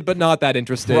interested, but not that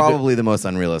interested. Probably the most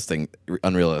unrealistic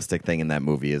thing in that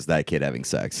movie is that kid having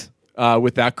sex.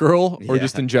 With that girl, or Yeah,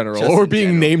 just in general, just or in being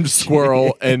general. named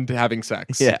Squirrel and having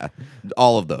sex. Yeah,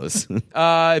 all of those.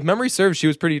 If memory serves, she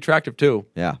was pretty attractive too.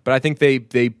 Yeah. But I think they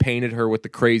painted her with the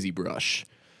crazy brush.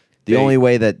 The only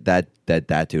way that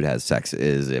dude has sex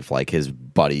is if like his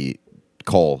buddy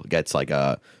Cole gets like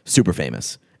super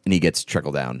famous and he gets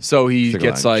trickle down. So he Trickle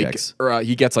gets down like checks.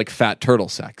 he gets like fat turtle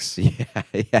sex.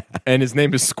 yeah. And his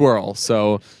name is Squirrel,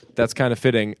 so that's kind of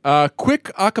fitting. Quick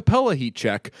acapella heat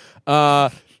check.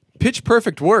 Pitch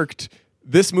Perfect worked.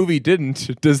 This movie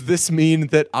didn't. Does this mean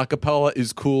that acapella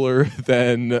is cooler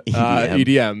than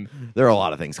EDM? There are a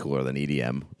lot of things cooler than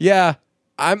EDM. Yeah,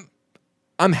 I'm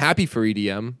happy for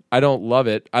EDM. I don't love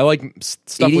it. I like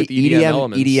stuff with EDM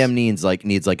elements. EDM needs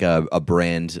like a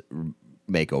brand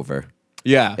makeover.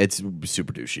 Yeah, It's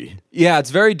super douchey. yeah. It's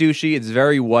very douchey. It's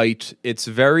very white. It's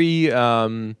very,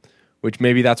 which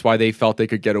maybe that's why they felt they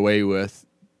could get away with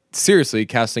seriously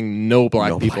casting no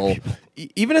black people.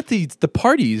 Even at the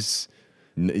parties.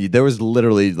 There was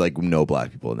literally like no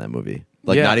black people in that movie.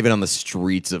 Like Yeah. not even on the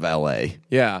streets of LA.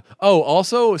 Yeah. Oh,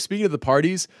 also speaking of the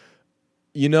parties,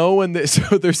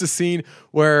 so there's a scene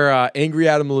where Angry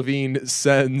Adam Levine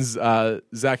sends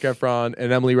Zac Efron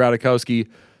and Emily Ratajkowski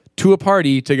to a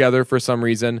party together for some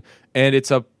reason, and it's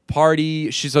a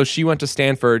party. She went to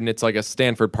Stanford, and it's like a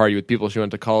Stanford party with people she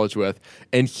went to college with,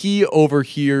 and he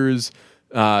overhears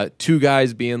two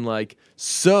guys being like,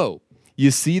 "So,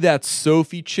 you see that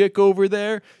Sophie chick over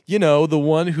there? You know, the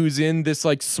one who's in this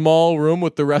like small room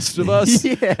with the rest of us?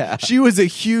 Yeah. She was a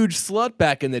huge slut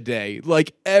back in the day.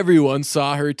 Like everyone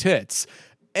saw her tits.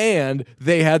 And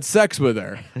they had sex with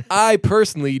her. I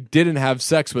personally didn't have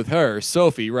sex with her,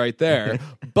 Sophie, right there.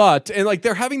 And like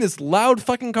they're having this loud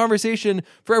fucking conversation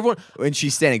for everyone. And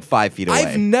she's standing 5 feet away.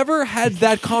 I've never had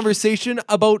that conversation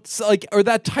about like, or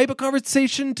that type of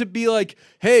conversation to be like,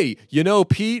 hey,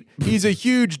 Pete, he's a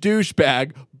huge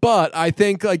douchebag, but I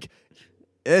think like,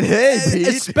 And hey, Pete.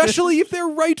 especially if they're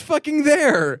right fucking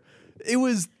there. It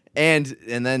was And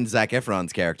then Zac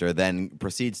Efron's character then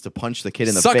proceeds to punch the kid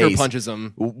in the sucker face. punches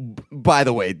him. By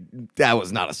the way, that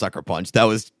was not a sucker punch. That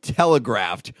was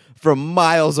telegraphed from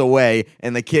miles away,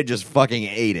 and the kid just fucking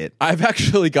ate it. I've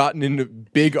actually gotten into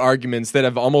big arguments that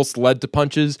have almost led to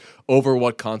punches over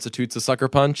what constitutes a sucker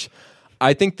punch.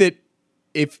 I think that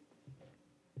if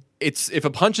if a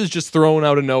punch is just thrown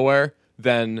out of nowhere,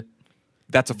 then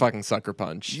that's a fucking sucker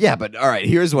punch. Yeah, but all right.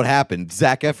 Here's what happened.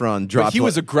 Zac Efron dropped. He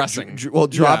was aggressing.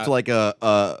 Dropped like a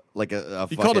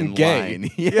He called him fucking gay.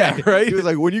 line. Yeah, right? He was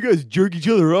like, when you guys jerk each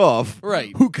other off,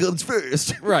 Right. Who comes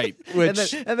first? Right.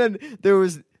 Which and then there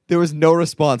was no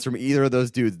response from either of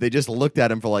those dudes. They just looked at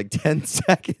him for like 10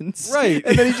 seconds. Right.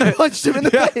 And then he just punched him in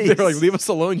the face. They're like, leave us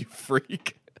alone, you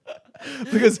freak.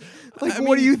 Because, like,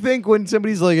 what do you think when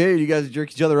somebody's like, hey, you guys jerk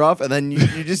each other off? And then you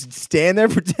just stand there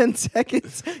for 10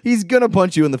 seconds? He's going to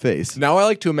punch you in the face. Now I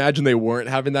like to imagine they weren't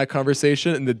having that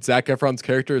conversation and that Zac Efron's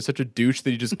character is such a douche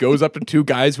that he just goes up to two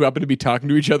guys who happen to be talking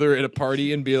to each other at a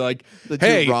party and be like, The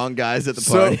hey, two wrong guys at the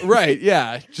party. Right,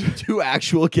 yeah. Two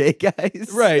actual gay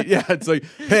guys. Right, yeah. It's like,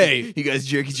 hey. You guys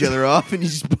jerk each other off and he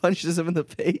just punches him in the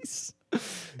face.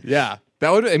 Yeah.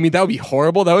 That would be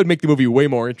horrible. That would make the movie way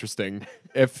more interesting.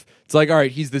 If it's like, all right,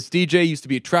 he's this DJ, used to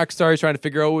be a track star, he's trying to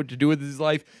figure out what to do with his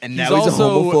life. And now he's a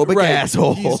homophobic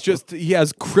asshole. He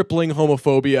has crippling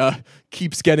homophobia,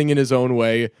 keeps getting in his own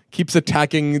way, keeps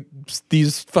attacking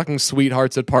these fucking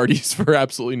sweethearts at parties for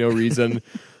absolutely no reason.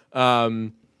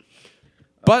 But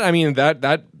I mean,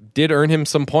 that did earn him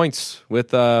some points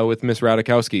with Miss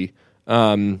Radikowski.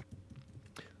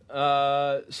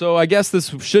 So I guess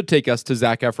this should take us to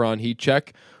Zac Efron heat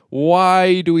check.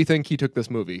 Why do we think he took this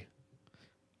movie?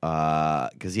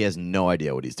 Because he has no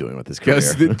idea what he's doing with his career.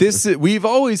 Because we've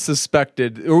always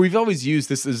suspected, or we've always used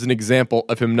this as an example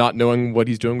of him not knowing what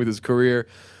he's doing with his career.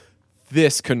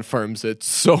 This confirms it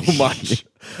so much.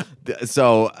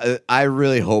 So I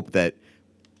really hope that,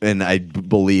 and I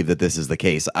believe that this is the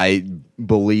case. I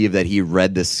believe that he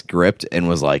read the script and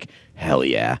was like, hell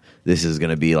yeah, this is going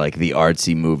to be like the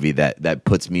artsy movie that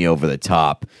puts me over the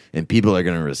top and people are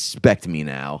going to respect me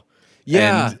now.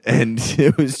 Yeah. And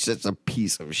it was just a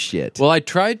piece of shit. Well, I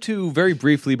tried to, very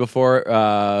briefly before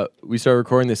we started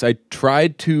recording this, I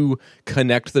tried to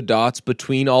connect the dots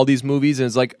between all these movies. And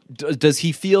it's like, does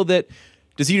he feel that,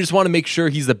 does he just want to make sure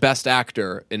he's the best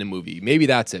actor in a movie? Maybe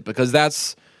that's it. Because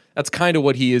that's kind of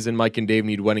what he is in Mike and Dave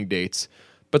Need Wedding Dates.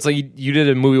 But it's like, you did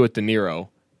a movie with De Niro.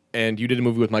 And you did a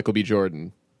movie with Michael B.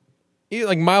 Jordan.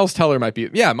 Like Miles Teller might be.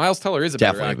 Yeah, Miles Teller is a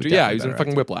better actor. Yeah, he was in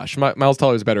fucking Whiplash. Miles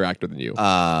Teller is a better actor than you.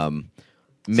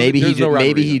 Maybe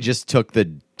he just took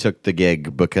the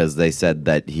gig because they said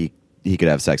that he could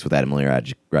have sex with Adam Lee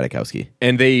Radikowski.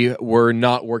 And they were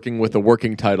not working with a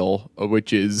working title,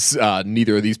 which is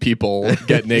neither of these people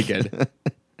get naked.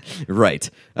 Right.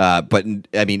 But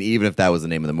I mean, even if that was the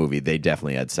name of the movie, they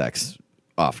definitely had sex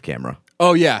off camera.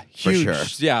 Oh yeah, huge. For sure.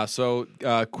 Yeah, so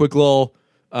quick little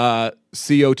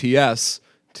COTS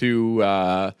to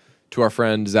our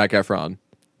friend Zac Efron.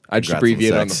 I just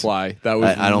abbreviated on the fly. That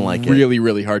was I don't like really,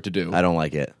 really hard to do. I don't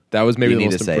like it. That was maybe you the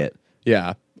need most to say it.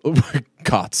 Yeah,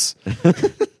 COTS.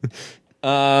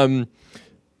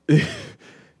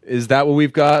 Is that what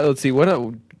we've got? Let's see. What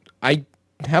I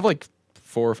have like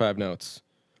 4 or 5 notes.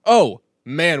 Oh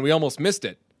man, we almost missed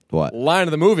it. What? Line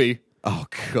of the movie? Oh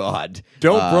God!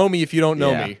 Don't bro me if you don't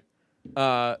know yeah. me.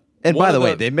 And by the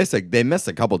way, they missed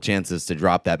a couple chances to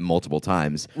drop that multiple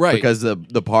times, right? Because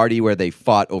the party where they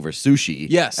fought over sushi,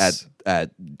 yes. at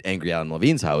Angry Alan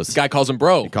Levine's house, the guy calls him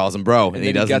bro. He calls him bro, and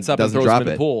he doesn't gets up and throws drop him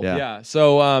in it. the pool. Yeah.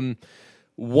 So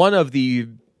one of the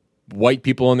white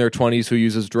people in their 20s who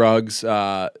uses drugs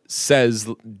says,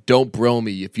 "Don't bro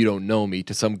me if you don't know me,"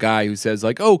 to some guy who says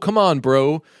like, "Oh, come on,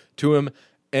 bro," to him.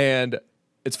 And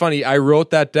it's funny. I wrote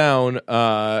that down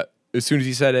as soon as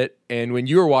he said it, and when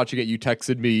you were watching it, you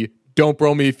texted me, "Don't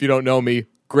bro me if you don't know me."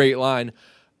 Great line.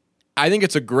 I think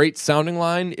it's a great sounding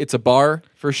line. It's a bar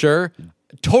for sure.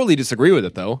 Totally disagree with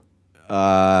it though.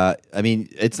 I mean,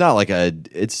 it's not like a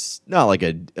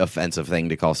offensive thing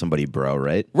to call somebody bro,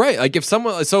 right? Right. Like if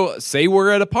someone, so say we're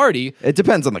at a party. It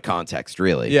depends on the context,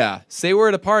 really. Yeah. Say we're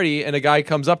at a party and a guy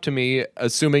comes up to me,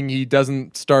 assuming he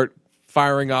doesn't start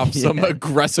firing off some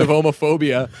aggressive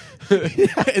homophobia,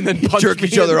 and then jerk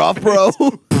each other off, bro.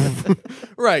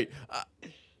 Right.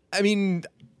 I mean,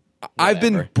 I've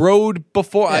been broed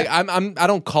before. Yeah. I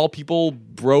don't call people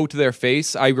bro to their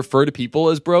face. I refer to people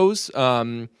as bros.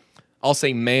 I'll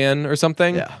say man or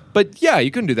something. Yeah. But yeah,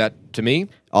 you couldn't do that to me.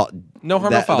 No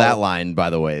harm, no foul. That line, by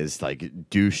the way, is like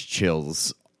douche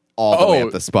chills all the way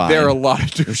up the spine. There are a lot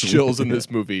of douche chills in this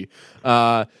movie.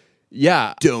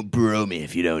 Yeah. Don't bro me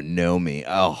if you don't know me.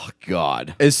 Oh,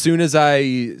 God. As soon as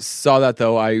I saw that,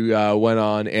 though, I went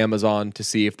on Amazon to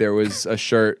see if there was a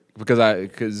shirt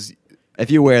because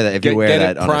if you wear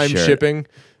that on Prime a shirt, shipping,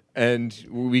 and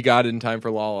we got it in time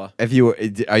for Lala.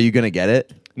 are you gonna get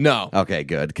it? No. Okay,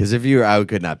 good. Because I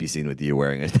could not be seen with you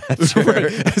wearing that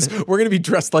shirt. We're going to be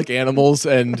dressed like animals,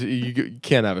 and you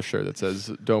can't have a shirt that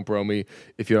says "Don't bro me"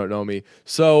 if you don't know me.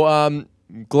 So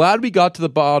glad we got to the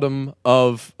bottom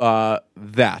of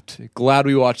that. Glad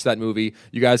we watched that movie.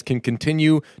 You guys can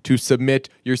continue to submit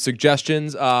your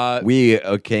suggestions. We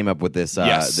came up with this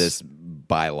Yes. this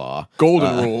bylaw.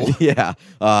 Golden rule. Yeah.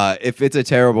 If it's a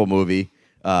terrible movie,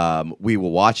 we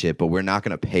will watch it, but we're not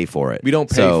going to pay for it. We don't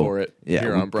pay for it Yeah,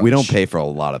 here on Brunch. we don't pay for a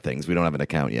lot of things. We don't have an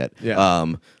account yet.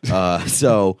 Yeah.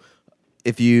 So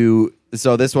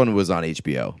this one was on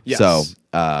HBO. Yes. So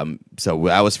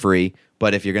that was free.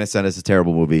 But if you're going to send us a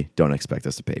terrible movie, don't expect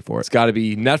us to pay for it. It's got to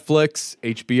be Netflix,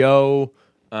 HBO,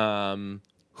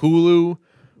 Hulu,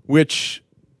 which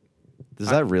Does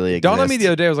that really exist? dawned on me the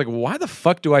other day. I was like, why the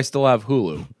fuck do I still have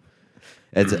Hulu?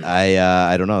 I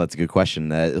don't know. That's a good question.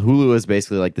 Hulu is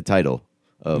basically like the title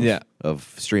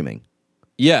of streaming.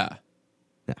 Yeah.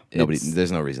 Yeah,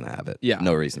 there's no reason to have it. Yeah.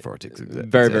 No reason for it to exist.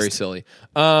 Very, very silly.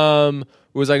 What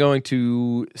was I going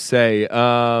to say?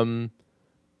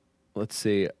 Let's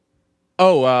see.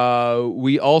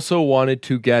 We also wanted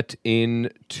to get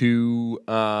into.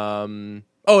 I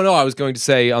was going to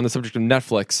say on the subject of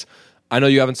Netflix. I know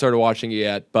you haven't started watching it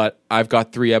yet, but I've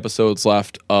got 3 episodes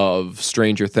left of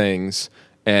Stranger Things,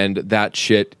 and that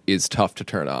shit is tough to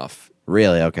turn off.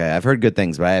 Really? Okay. I've heard good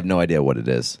things, but I have no idea what it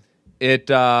is.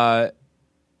 It's a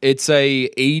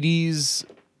 80s.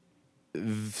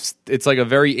 It's like a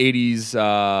very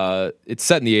 80s. It's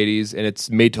set in the 80s, and it's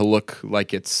made to look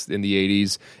like it's in the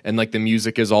 80s, and like the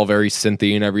music is all very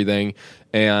synthy and everything,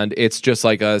 and it's just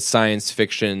like a science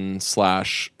fiction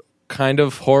 / kind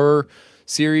of horror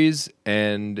series,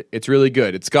 and it's really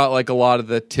good. It's got like a lot of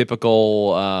the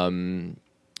typical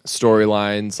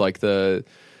storylines, like the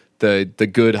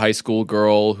good high school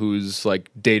girl who's like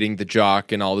dating the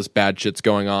jock and all this bad shit's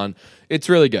going on. It's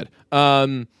really good.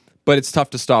 But it's tough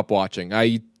to stop watching.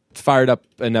 I fired up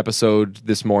an episode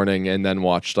this morning and then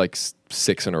watched like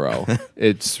 6 in a row.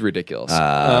 It's ridiculous.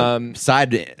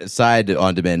 Side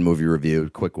on-demand movie review,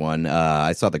 quick one.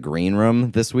 I saw The Green Room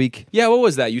this week. Yeah, what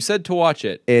was that? You said to watch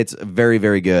it. It's very,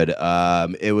 very good.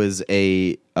 It's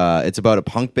about a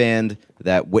punk band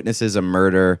that witnesses a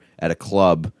murder at a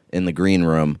club in the Green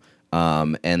Room,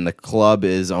 and the club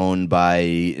is owned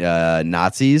by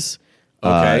Nazis.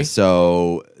 Okay.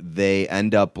 So they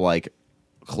end up like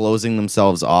closing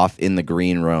themselves off in the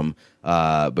Green Room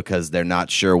because they're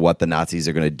not sure what the Nazis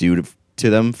are going to do to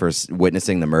them for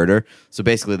witnessing the murder. So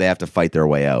basically, they have to fight their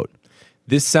way out.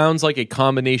 This sounds like a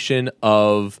combination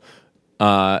of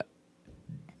what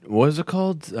is it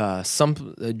called?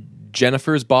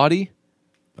 Jennifer's Body.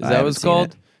 Is that what it's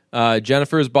called?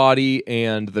 Jennifer's Body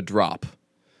and The Drop.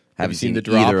 Have you seen The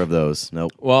Drop? either of those?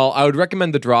 Nope. Well, I would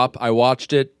recommend The Drop. I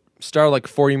watched it. Started like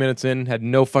 40 minutes in, had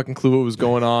no fucking clue what was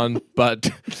going on,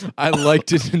 but I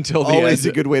liked it until the Always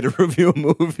end. a good way to review a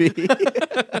movie.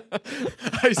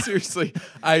 I seriously,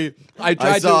 I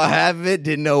I saw half of it,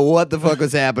 didn't know what the fuck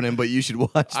was happening, but you should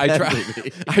watch that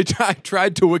movie. I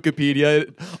tried to Wikipedia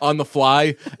it on the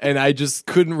fly, and I just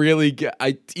couldn't really get.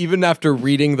 Even after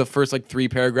reading the first like 3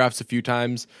 paragraphs a few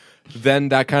times, then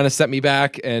that kind of set me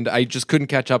back, and I just couldn't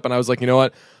catch up. And I was like, you know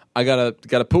what? I gotta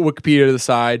put Wikipedia to the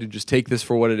side and just take this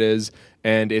for what it is.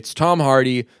 And it's Tom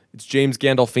Hardy, it's James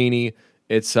Gandolfini,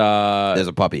 it's There's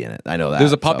a puppy in it. I know that.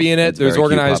 there's a puppy in it. It's a There's very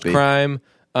cute organized puppy. crime.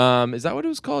 Is that what it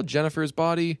was called? Jennifer's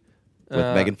Body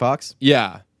With Megan Fox?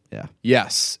 Yeah. Yeah.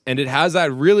 Yes, and it has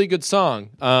that really good song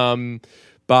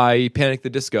by Panic! The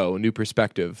Disco, New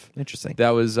Perspective. Interesting. That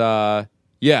was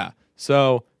yeah.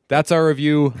 So that's our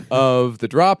review of The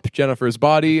Drop, Jennifer's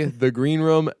Body, The Green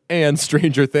Room, and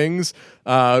Stranger Things.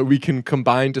 We can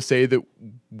combine to say that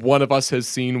one of us has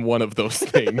seen one of those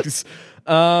things.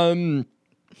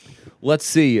 Let's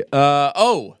see.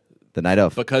 The night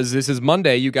of. Because this is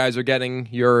Monday, you guys are getting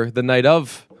your The Night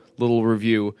Of little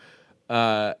review.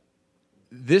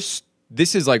 This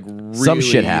is like really... Some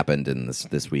shit happened in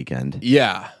this weekend.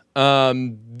 Yeah.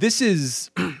 This is...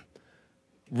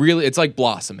 Really, it's like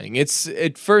blossoming. It's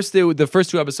at first the first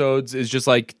 2 episodes is just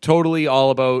like totally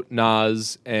all about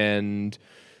Nas and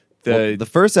The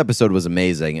first episode was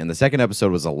amazing, and the second episode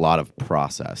was a lot of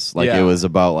process. Like Yeah. it was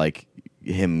about like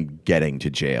him getting to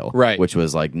jail, Right. Which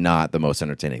was like not the most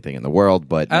entertaining thing in the world,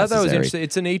 but I thought that was necessary. interesting.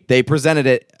 It's an 8 They presented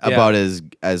it about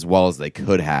as well as they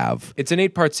could have. It's an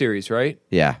 8-part series, right?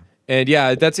 Yeah, And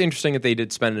yeah, that's interesting that they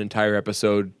did spend an entire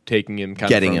episode taking him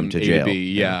Getting of from him to A jail. to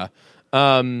B. Yeah.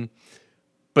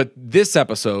 But this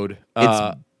episode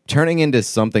it's turning into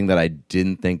something that I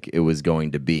didn't think it was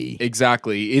going to be.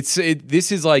 exactly.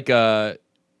 This is like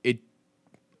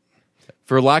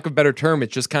for lack of a better term,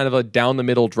 it's just kind of a down the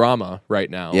middle drama right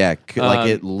now. Yeah, like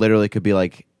it literally could be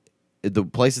like the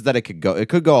places that it could go. It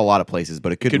could go a lot of places,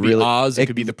 but it could be really Oz. It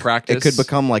could be The Practice. It could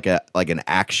become like an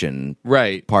action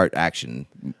part action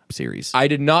series. I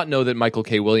did not know that Michael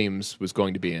K. Williams was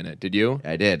going to be in it. Did you?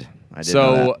 I did.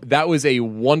 So know that was a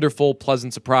wonderful,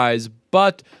 pleasant surprise.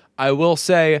 But I will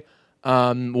say,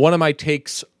 one of my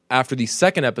takes after the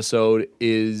second episode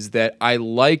is that I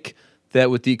like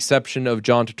that, with the exception of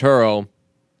John Turturro,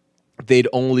 they'd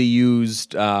only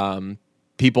used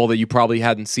people that you probably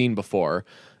hadn't seen before.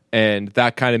 And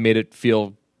that kind of made it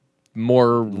feel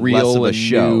more real less of a and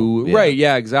show. new. Yeah. Right,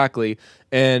 yeah, exactly.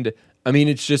 And I mean,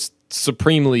 it's just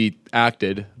supremely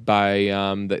acted by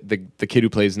the kid who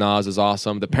plays Nas is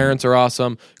awesome. The parents are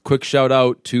awesome. Quick shout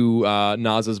out to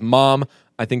Nas's mom.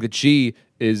 I think that she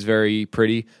is very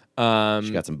pretty.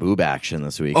 she got some boob action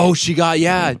this week. Oh, she got,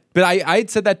 yeah. But I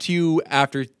had said that to you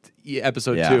after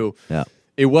episode 2. Yeah.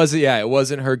 It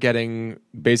wasn't her getting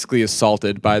basically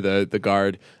assaulted by the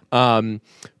guard.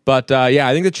 But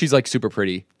I think that she's like super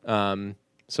pretty.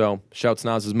 So shouts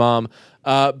Nas's mom.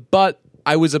 But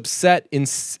I was upset in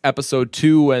episode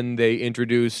 2 when they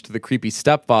introduced the creepy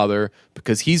stepfather,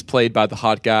 because he's played by the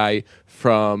hot guy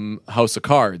from House of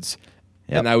Cards.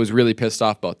 Yep. And I was really pissed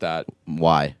off about that.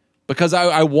 Why? Because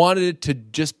I wanted it to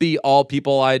just be all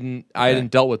people I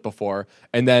hadn't dealt with before.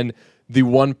 And then the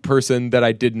one person that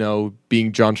I did know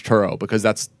being John Turturro, because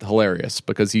that's hilarious,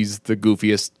 because he's the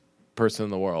goofiest person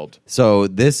in the world. So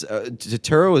this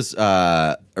Turturro was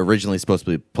originally supposed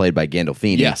to be played by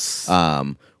Gandolfini. Yes.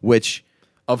 Which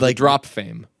Of the drop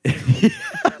fame.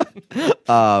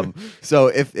 So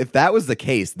if that was the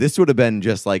case, this would have been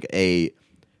just like a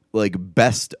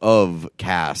best of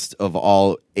cast of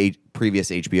all previous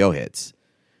HBO hits.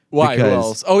 Why? Who Because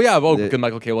else? Oh yeah, good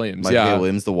Michael K. Williams. Michael K.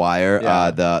 Williams, The Wire.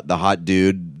 Yeah. The hot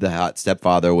dude, the hot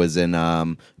stepfather was in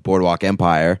Boardwalk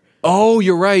Empire. Oh,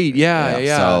 you're right.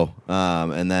 Yeah. So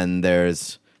and then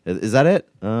there's is that it?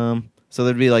 So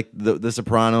there'd be like the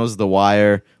Sopranos, The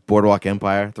Wire, Boardwalk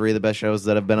Empire, 3 of the best shows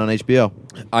that have been on HBO.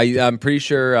 I'm pretty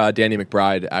sure Danny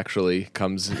McBride actually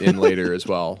comes in later as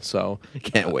well. So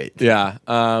Can't wait. yeah.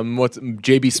 What's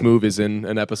JB Smoove is in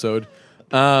an episode.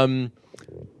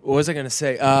 What was I going to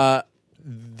say?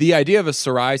 The idea of a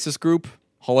psoriasis group,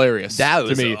 hilarious. That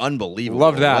was to me. unbelievable.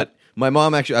 Loved that. What? My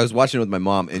mom actually, I was watching it with my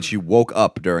mom, and she woke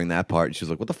up during that part, and she was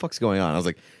like, "What the fuck's going on?" I was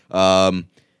like,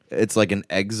 "It's like an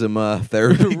eczema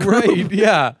therapy group." Right?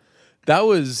 Yeah, that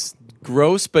was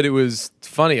gross, but it was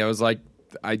funny. I was like,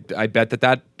 I bet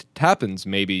that happens.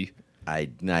 Maybe I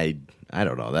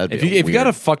don't know. That'd be if you got weird.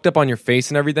 a fucked up on your face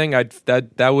and everything, I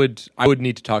would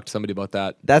need to talk to somebody about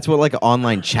that. That's what like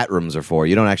online chat rooms are for.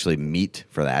 You don't actually meet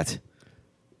for that.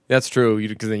 That's true,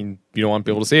 because then you don't want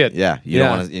people to see it. Yeah, you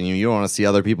don't want to. You don't want to see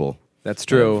other people. That's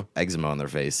true. Have eczema on their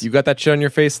face. You got that shit on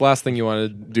your face. Last thing you want to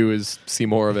do is see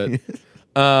more of it.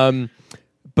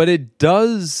 But it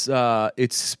does.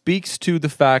 It speaks to the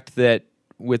fact that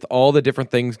with all the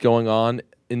different things going on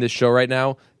in this show right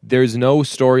now, there's no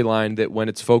storyline that when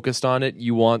it's focused on it,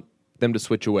 you want them to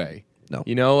switch away. No.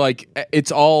 You know, like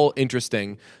it's all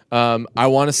interesting. I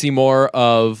want to see more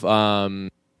of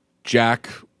Jack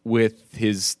with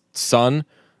his son.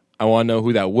 I want to know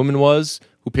who that woman was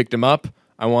who picked him up.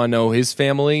 I want to know his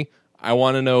family. I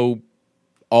want to know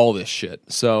all this shit.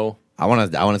 So I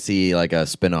want to see like a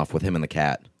spinoff with him and the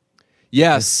cat.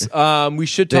 yes, we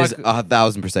should talk. There's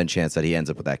 1,000% chance that he ends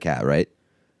up with that cat, right?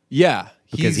 Yeah,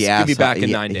 Because he's he gonna asked be back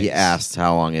in 9 days. He asked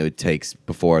how long it would take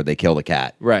before they kill the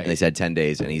cat. Right. And they said 10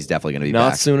 days, and he's definitely going to be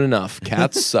Not back. soon enough.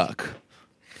 Cats suck.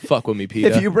 Fuck with me, Peter.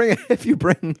 If you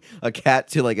bring a cat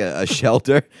to like a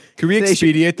shelter, Can we they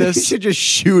expedite should, this? They should just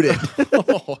shoot it.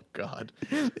 Oh God.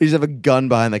 They just have a gun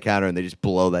behind the counter and they just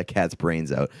blow that cat's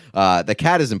brains out. The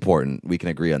cat is important. We can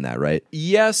agree on that, right?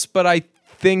 Yes, but I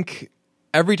think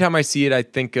every time I see it, I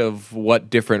think of what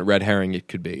different red herring it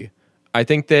could be. I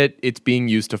think that it's being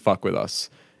used to fuck with us,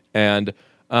 and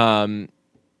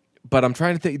but I'm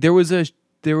trying to think. There was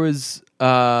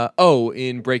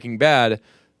in Breaking Bad,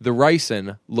 the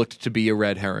ricin looked to be a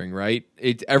red herring, right?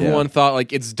 Everyone thought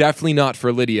like it's definitely not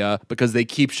for Lydia because they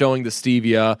keep showing the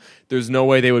stevia. There's no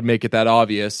way they would make it that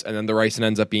obvious, and then the ricin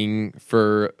ends up being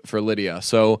for Lydia.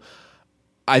 So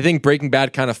I think Breaking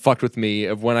Bad kind of fucked with me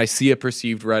of when I see a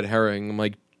perceived red herring, I'm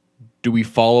like, do we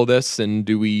follow this and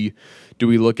do we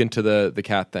look into the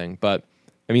cat thing? But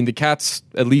I mean, the cat's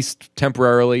at least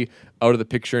temporarily out of the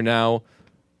picture now.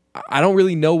 I don't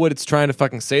really know what it's trying to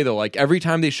fucking say though. Like every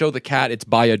time they show the cat, it's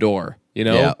by a door, you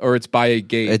know, Yeah. or it's by a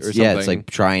gate or something. Yeah, it's like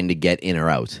trying to get in or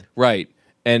out. Right.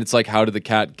 And it's like, how did the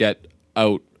cat get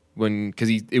out because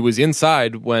it was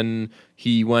inside when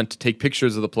he went to take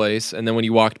pictures of the place, and then when he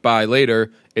walked by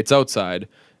later, it's outside,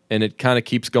 and it kind of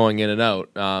keeps going in and out.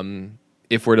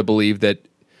 If we're to believe that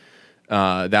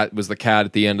that was the cat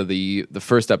at the end of the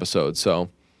first episode, so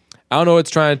I don't know what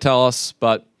it's trying to tell us,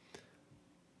 but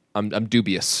I'm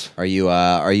dubious. Are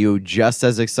you just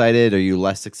as excited? Are you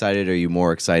less excited? Are you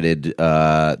more excited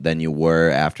than you were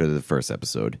after the first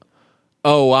episode?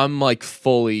 Oh, I'm like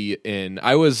fully in.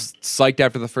 I was psyched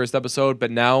after the first episode, but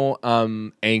now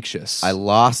I'm anxious. I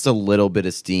lost a little bit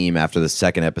of steam after the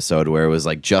second episode where it was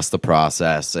like just the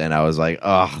process, and I was like,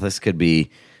 oh, this could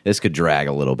drag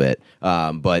a little bit.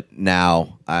 But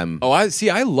now I'm. Oh,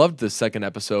 I loved the second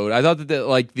episode. I thought that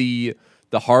like the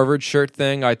Harvard shirt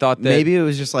thing. I thought that maybe it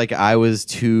was just like I was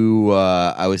too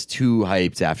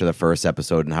hyped after the first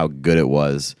episode and how good it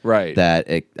was. Right. That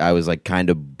I was like kind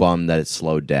of bummed that it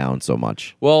slowed down so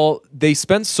much. Well, they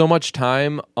spent so much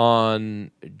time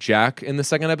on Jack in the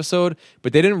second episode,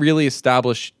 but they didn't really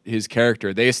establish his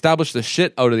character. They established the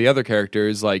shit out of the other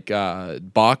characters, like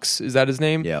Box, is that his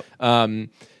name? Yep.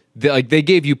 They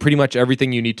gave you pretty much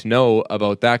everything you need to know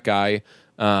about that guy.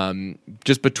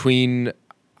 Just between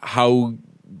how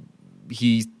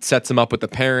he sets him up with the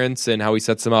parents and how he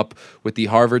sets him up with the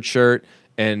Harvard shirt,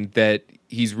 and that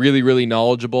he's really, really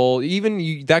knowledgeable.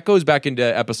 Even that goes back into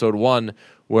episode 1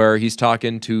 where he's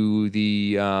talking to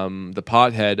the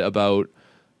pothead about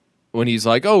when he's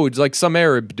like, oh, it's like some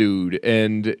Arab dude.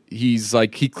 And he's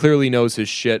like, he clearly knows his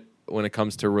shit when it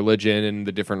comes to religion and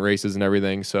the different races and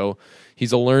everything. So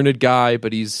he's a learned guy,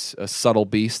 but he's a subtle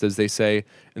beast, as they say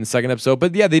in the second episode.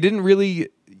 But yeah, they didn't really...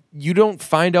 You don't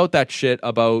find out that shit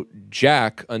about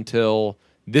Jack until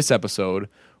this episode,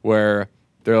 where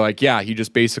they're like, yeah, he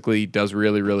just basically does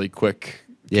really, really quick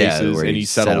cases, and he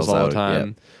settles all the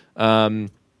time.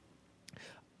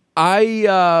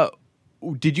 Yep.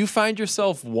 Did you find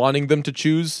yourself wanting them to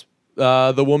choose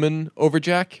the woman over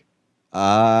Jack?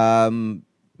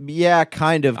 Yeah,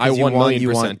 kind of. I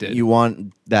 1,000,000% did. You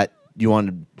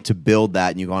want to build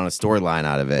that, and you want a storyline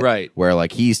out of it, right? Where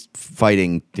like he's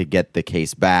fighting to get the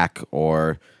case back,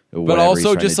 or whatever. But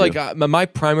also, just like my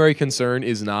primary concern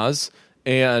is Naz,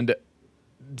 and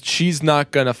she's not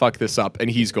gonna fuck this up, and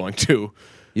he's going to.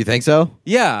 You think so?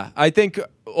 Yeah, I think.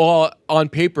 Well, on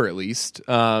paper at least.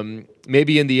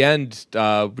 Maybe in the end,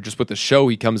 just with the show,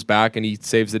 he comes back and he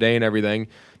saves the day and everything.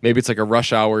 Maybe it's like a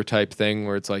Rush Hour type thing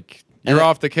where it's like. You're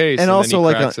off the case, and also then he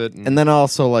like, cracks and then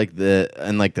also like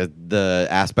the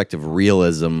aspect of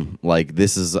realism. Like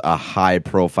this is a high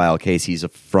profile case. He's a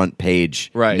front page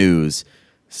news.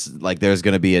 Like there's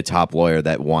going to be a top lawyer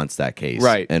that wants that case,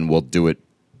 right? And will do it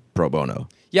pro bono.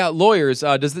 Yeah, lawyers.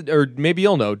 Or maybe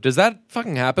you'll know. Does that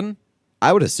fucking happen?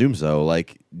 I would assume so.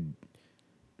 Like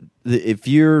if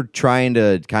you're trying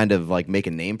to kind of like make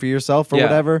a name for yourself or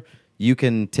whatever, you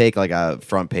can take like a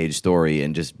front page story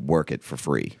and just work it for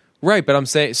free. Right, but I'm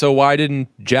saying, so why didn't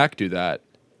Jack do that?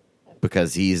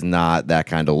 Because he's not that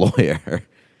kind of lawyer.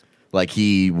 Like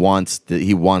he wants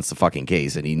the fucking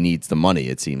case, and he needs the money.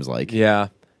 It seems like. Yeah.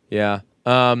 I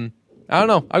don't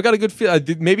know. I've got a good feel.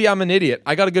 Maybe I'm an idiot.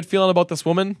 I got a good feeling about this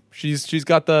woman. She's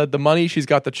got the money. She's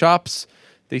got the chops.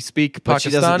 They speak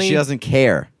Pakistani. But she doesn't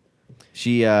care.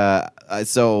 She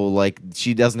so like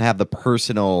she doesn't have the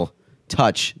personal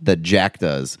touch that Jack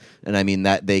does, and I mean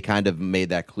that they kind of made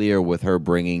that clear with her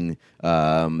bringing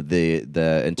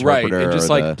the interpreter, right, and just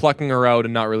like plucking her out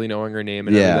and not really knowing her name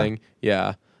and everything.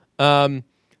 Yeah, I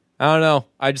don't know.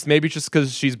 Maybe just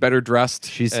because she's better dressed.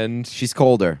 She's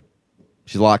colder.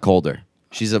 She's a lot colder.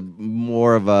 She's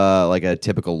more of a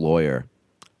typical lawyer.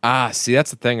 See,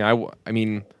 that's the thing. I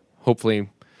mean, hopefully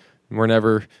we're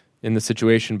never in the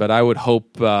situation, but I would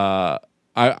hope.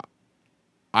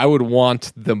 I would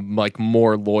want the like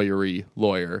more lawyery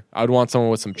lawyer. I would want someone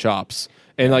with some chops.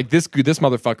 And like this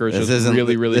motherfucker is just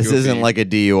really, really. This goofy. isn't like a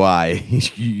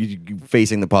DUI. You're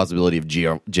facing the possibility of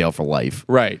jail for life.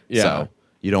 Right. Yeah. So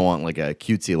you don't want like a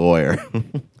cutesy lawyer.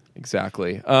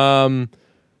 Exactly. I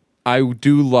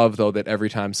do love though that every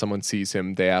time someone sees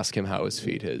him, they ask him how his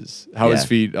feet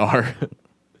are.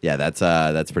 Yeah,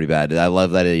 that's pretty bad. I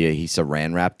love that he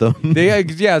saran wrapped them.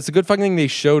 It's a good fucking thing they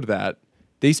showed that.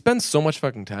 They spend so much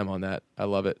fucking time on that. I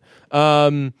love it.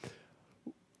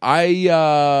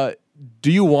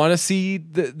 Do you want to see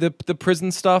the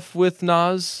prison stuff with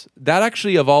Naz? That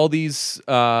actually, of all these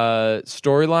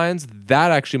storylines,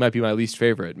 that actually might be my least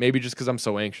favorite. Maybe just because I'm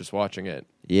so anxious watching it.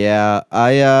 Yeah,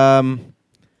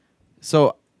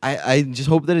 So I just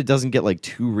hope that it doesn't get like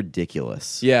too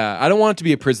ridiculous. Yeah, I don't want it to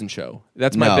be a prison show.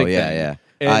 That's my big thing. Yeah.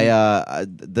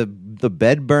 And the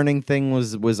bed burning thing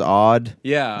was odd.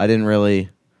 Yeah, I didn't really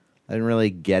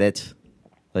get it.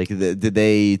 Like, did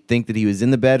they think that he was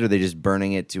in the bed, or are they just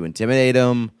burning it to intimidate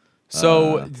him?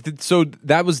 So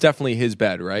that was definitely his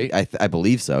bed, right? I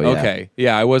believe so. Yeah. Okay,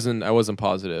 yeah, I wasn't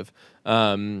positive.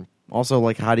 Also,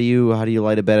 like, how do you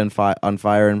light a bed on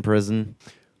fire in prison?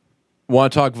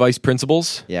 Want to talk Vice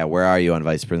Principals? Yeah, where are you on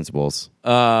Vice Principals? 2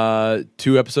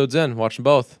 episodes in, watch them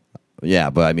both. Yeah,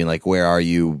 but I mean, like, where are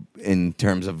you in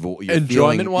terms of your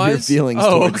enjoyment-wise? Your feelings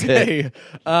towards it?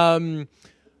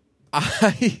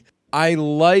 I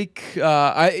like.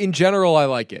 In general, I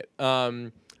like it.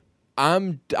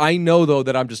 I know though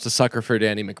that I'm just a sucker for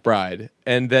Danny McBride,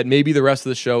 and that maybe the rest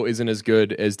of the show isn't as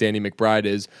good as Danny McBride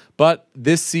is. But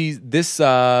this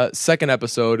second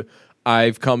episode,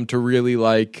 I've come to really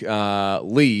like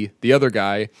Lee, the other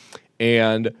guy,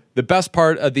 and the best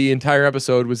part of the entire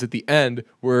episode was at the end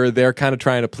where they're kind of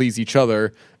trying to please each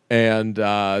other, and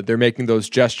they're making those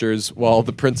gestures while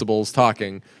the principal's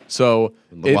talking. So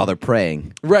while they're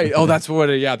praying, right? Oh, that's what.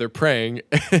 Yeah, they're praying,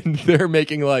 and they're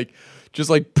making just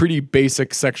pretty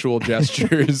basic sexual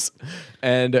gestures,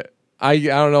 and I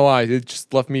don't know why it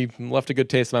just left a good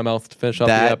taste in my mouth to finish off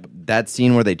the ep. That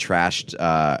scene where they trashed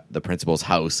the principal's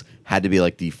house had to be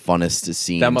like the funnest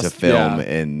scene to film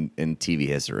in TV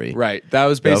history. Right, that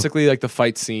was basically like the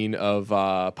fight scene of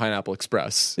Pineapple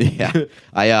Express.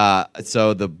 Yeah,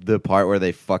 so the part where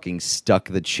they fucking stuck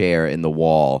the chair in the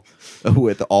wall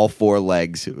with all 4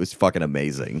 legs, it was fucking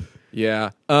amazing. Yeah,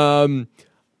 I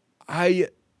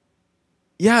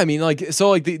mean,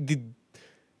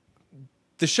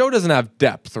 the show doesn't have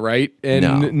depth, right?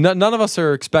 And none of us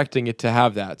are expecting it to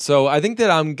have that. So I think that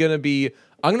I'm gonna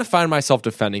find myself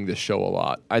defending this show a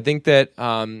lot. I think that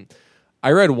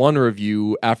I read one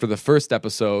review after the first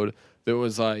episode that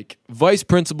was like, Vice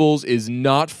Principals is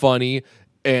not funny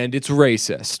and it's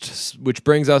racist, which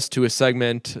brings us to a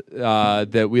segment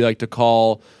that we like to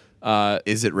call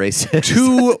Is it racist?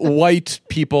 2 white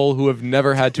people who have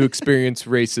never had to experience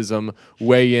racism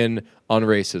weigh in on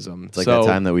racism. It's like that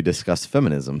time that we discussed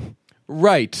feminism.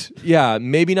 Right. Yeah.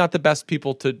 Maybe not the best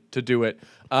people to do it.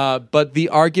 But the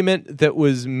argument that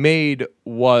was made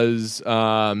was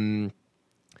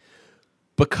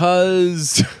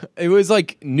because it was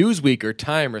like Newsweek or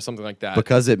Time or something like that.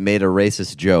 Because it made a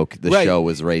racist joke, the show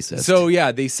was racist. So,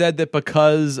 yeah, they said that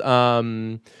because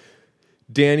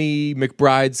Danny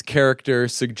McBride's character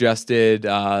suggested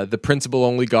the principal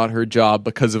only got her job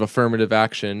because of affirmative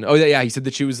action. Oh, yeah, he said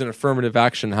that she was an affirmative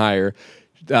action hire.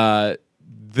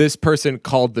 This person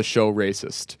called the show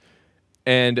racist.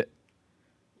 And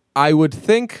I would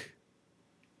think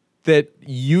that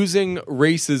using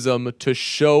racism to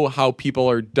show how people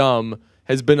are dumb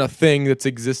has been a thing that's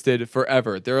existed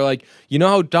forever. They're like, you know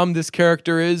how dumb this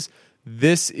character is?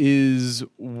 This is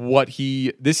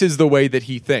the way that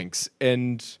he thinks.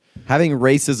 And having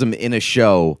racism in a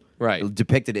show, right,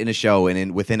 depicted in a show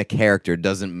and within a character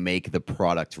doesn't make the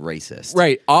product racist.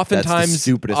 Right. Oftentimes, that's the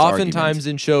stupidest argument.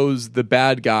 In shows, the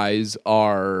bad guys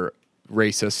are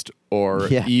racist or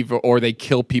evil, or they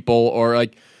kill people, or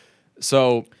like.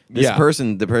 So the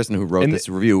person who wrote this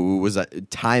review was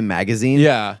Time Magazine.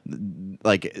 Yeah.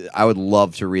 Like, I would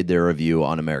love to read their review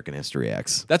on American History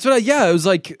X. That's what it was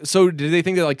like. So did they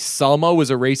think that like Selma was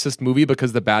a racist movie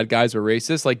because the bad guys were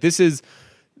racist? Like, this is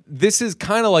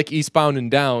kind of like Eastbound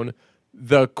and Down.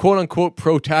 The quote unquote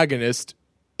protagonist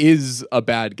is a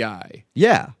bad guy.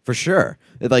 Yeah, for sure.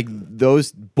 Like,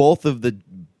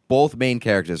 both main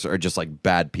characters are just like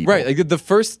bad people. Right. Like the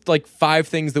first 5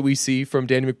 things that we see from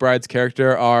Danny McBride's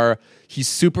character are he's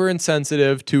super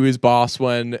insensitive to his boss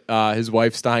when his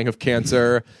wife's dying of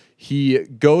cancer. He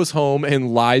goes home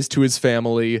and lies to his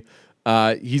family.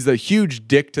 He's a huge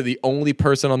dick to the only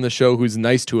person on the show who's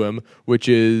nice to him, which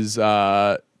is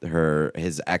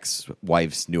his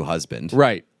ex-wife's new husband.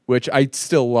 Right. Which I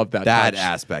still love that. That touch.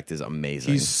 aspect is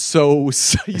amazing. He's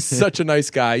such a nice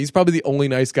guy. He's probably the only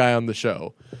nice guy on the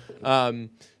show.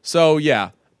 So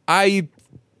yeah, I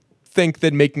think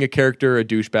that making a character a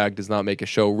douchebag does not make a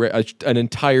show an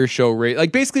entire show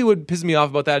like basically what pisses me off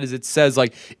about that is it says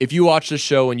like if you watch the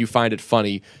show and you find it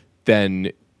funny,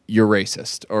 then you're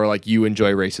racist or like you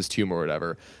enjoy racist humor or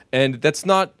whatever. And that's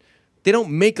not. They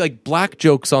don't make like black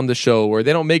jokes on the show or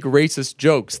they don't make racist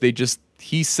jokes.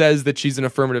 He says that she's an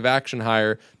affirmative action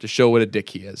hire to show what a dick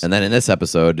he is. And then in this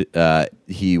episode,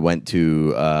 he went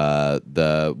to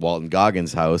the Walton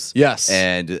Goggins house. Yes.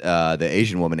 And the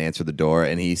Asian woman answered the door,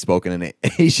 and he spoke in an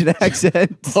Asian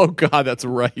accent. Oh, God, that's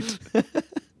right. He's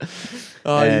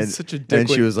such a dick. And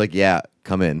she was like, yeah,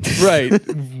 come in. Right.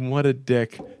 What a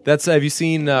dick. Have you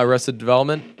seen Arrested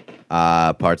Development?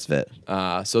 Parts of it.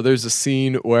 So there's a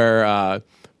scene where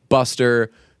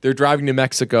Buster they're driving to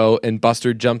Mexico, and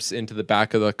Buster jumps into the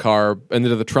back of the car,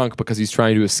 into the trunk because he's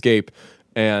trying to escape,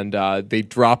 and they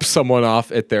drop someone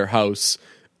off at their house,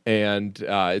 and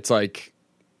it's like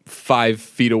 5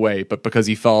 feet away, but because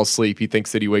he fell asleep, he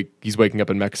thinks that he's waking up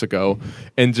in Mexico,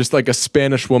 and just like a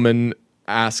Spanish woman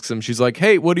asks him, she's like,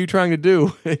 "Hey, what are you trying to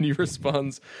do?" And he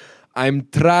responds, "I'm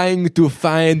trying to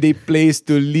find a place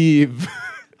to live."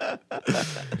 And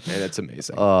that's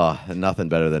amazing. Oh, nothing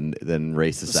better than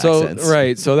racist accents.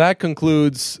 Right. So that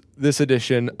concludes this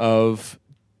edition of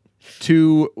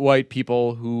 2 white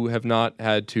people who have not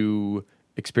had to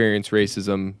experience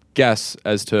racism guess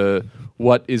as to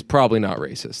what is probably not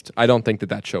racist. I don't think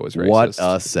that show is racist. What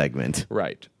a segment.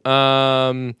 Right.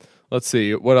 Let's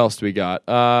see. What else do we got?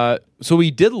 So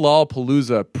we did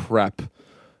Lollapalooza prep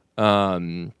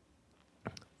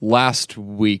last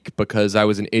week because I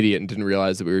was an idiot and didn't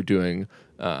realize that we were doing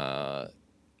an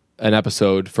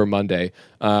episode for Monday.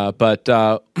 But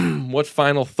what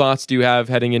final thoughts do you have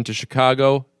heading into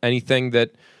Chicago? Anything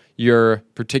that you're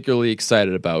particularly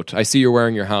excited about? I see you're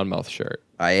wearing your Houndmouth shirt.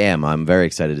 I am. I'm very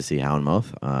excited to see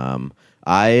Houndmouth.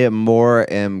 I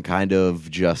am kind of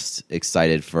just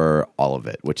excited for all of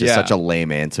it, which is such a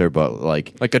lame answer, but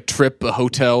like a trip, a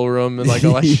hotel room, and like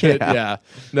all that shit. Yeah.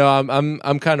 No,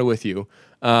 I'm kind of with you.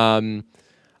 I'm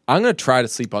gonna try to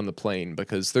sleep on the plane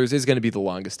because Thursday's gonna be the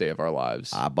longest day of our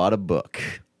lives. I bought a book.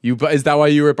 Is that why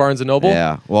you were at Barnes & Noble?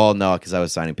 Yeah. Well, no, because I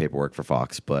was signing paperwork for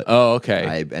Fox, but okay.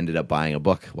 I ended up buying a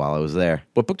book while I was there.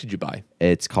 What book did you buy?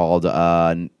 It's called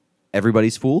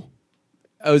Everybody's Fool.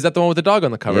 Oh, is that the one with the dog on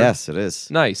the cover? Yes, it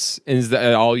is. Nice. And is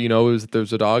that all you know is that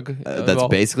there's a dog? That's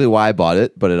basically why I bought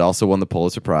it, but it also won the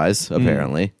Pulitzer Prize,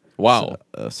 apparently. Wow.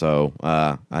 So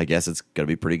I guess it's going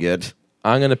to be pretty good.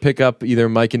 I'm going to pick up either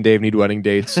Mike and Dave Need Wedding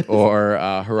Dates or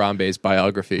Harambe's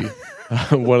biography.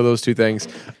 One of those 2 things.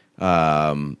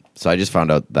 So I just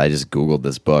found out that I just Googled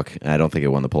this book, and I don't think it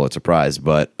won the Pulitzer Prize,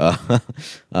 but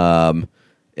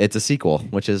it's a sequel,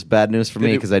 which is bad news for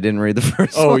me because I didn't read the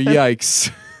first one. Oh,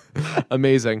 yikes.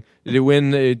 Amazing. Did it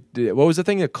win? What was the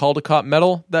thing? A Caldecott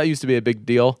medal? That used to be a big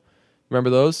deal. Remember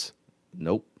those?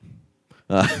 Nope.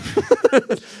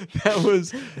 That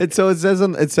was it. So it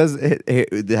says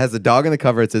it has a dog on the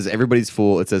cover. It says Everybody's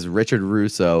Fool. It says Richard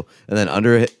Russo, and then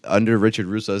under Richard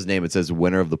Russo's name, it says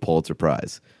winner of the Pulitzer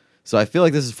Prize. So I feel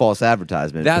like this is false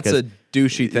advertisement. That's a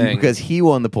douchey thing because he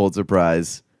won the Pulitzer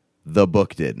Prize, the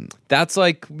book didn't. That's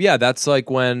like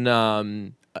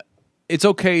when it's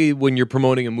okay when you're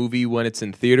promoting a movie when it's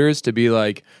in theaters to be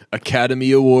like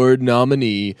Academy Award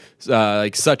nominee,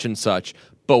 like such and such.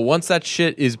 But once that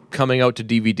shit is coming out to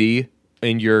DVD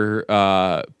and you're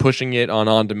pushing it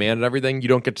on demand and everything, you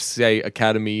don't get to say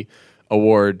Academy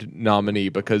Award nominee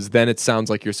because then it sounds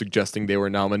like you're suggesting they were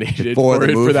nominated for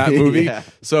that movie. Yeah.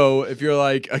 So if you're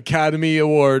like Academy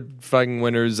Award fucking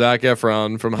winner Zac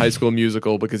Efron from High School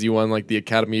Musical because you won like the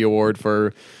Academy Award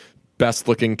for best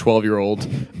looking 12-year-old,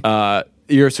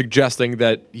 you're suggesting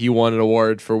that he won an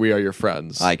award for We Are Your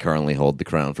Friends. I currently hold the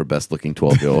crown for best looking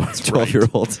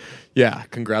 12-year-old. Yeah,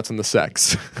 congrats on the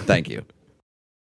sex. Thank you.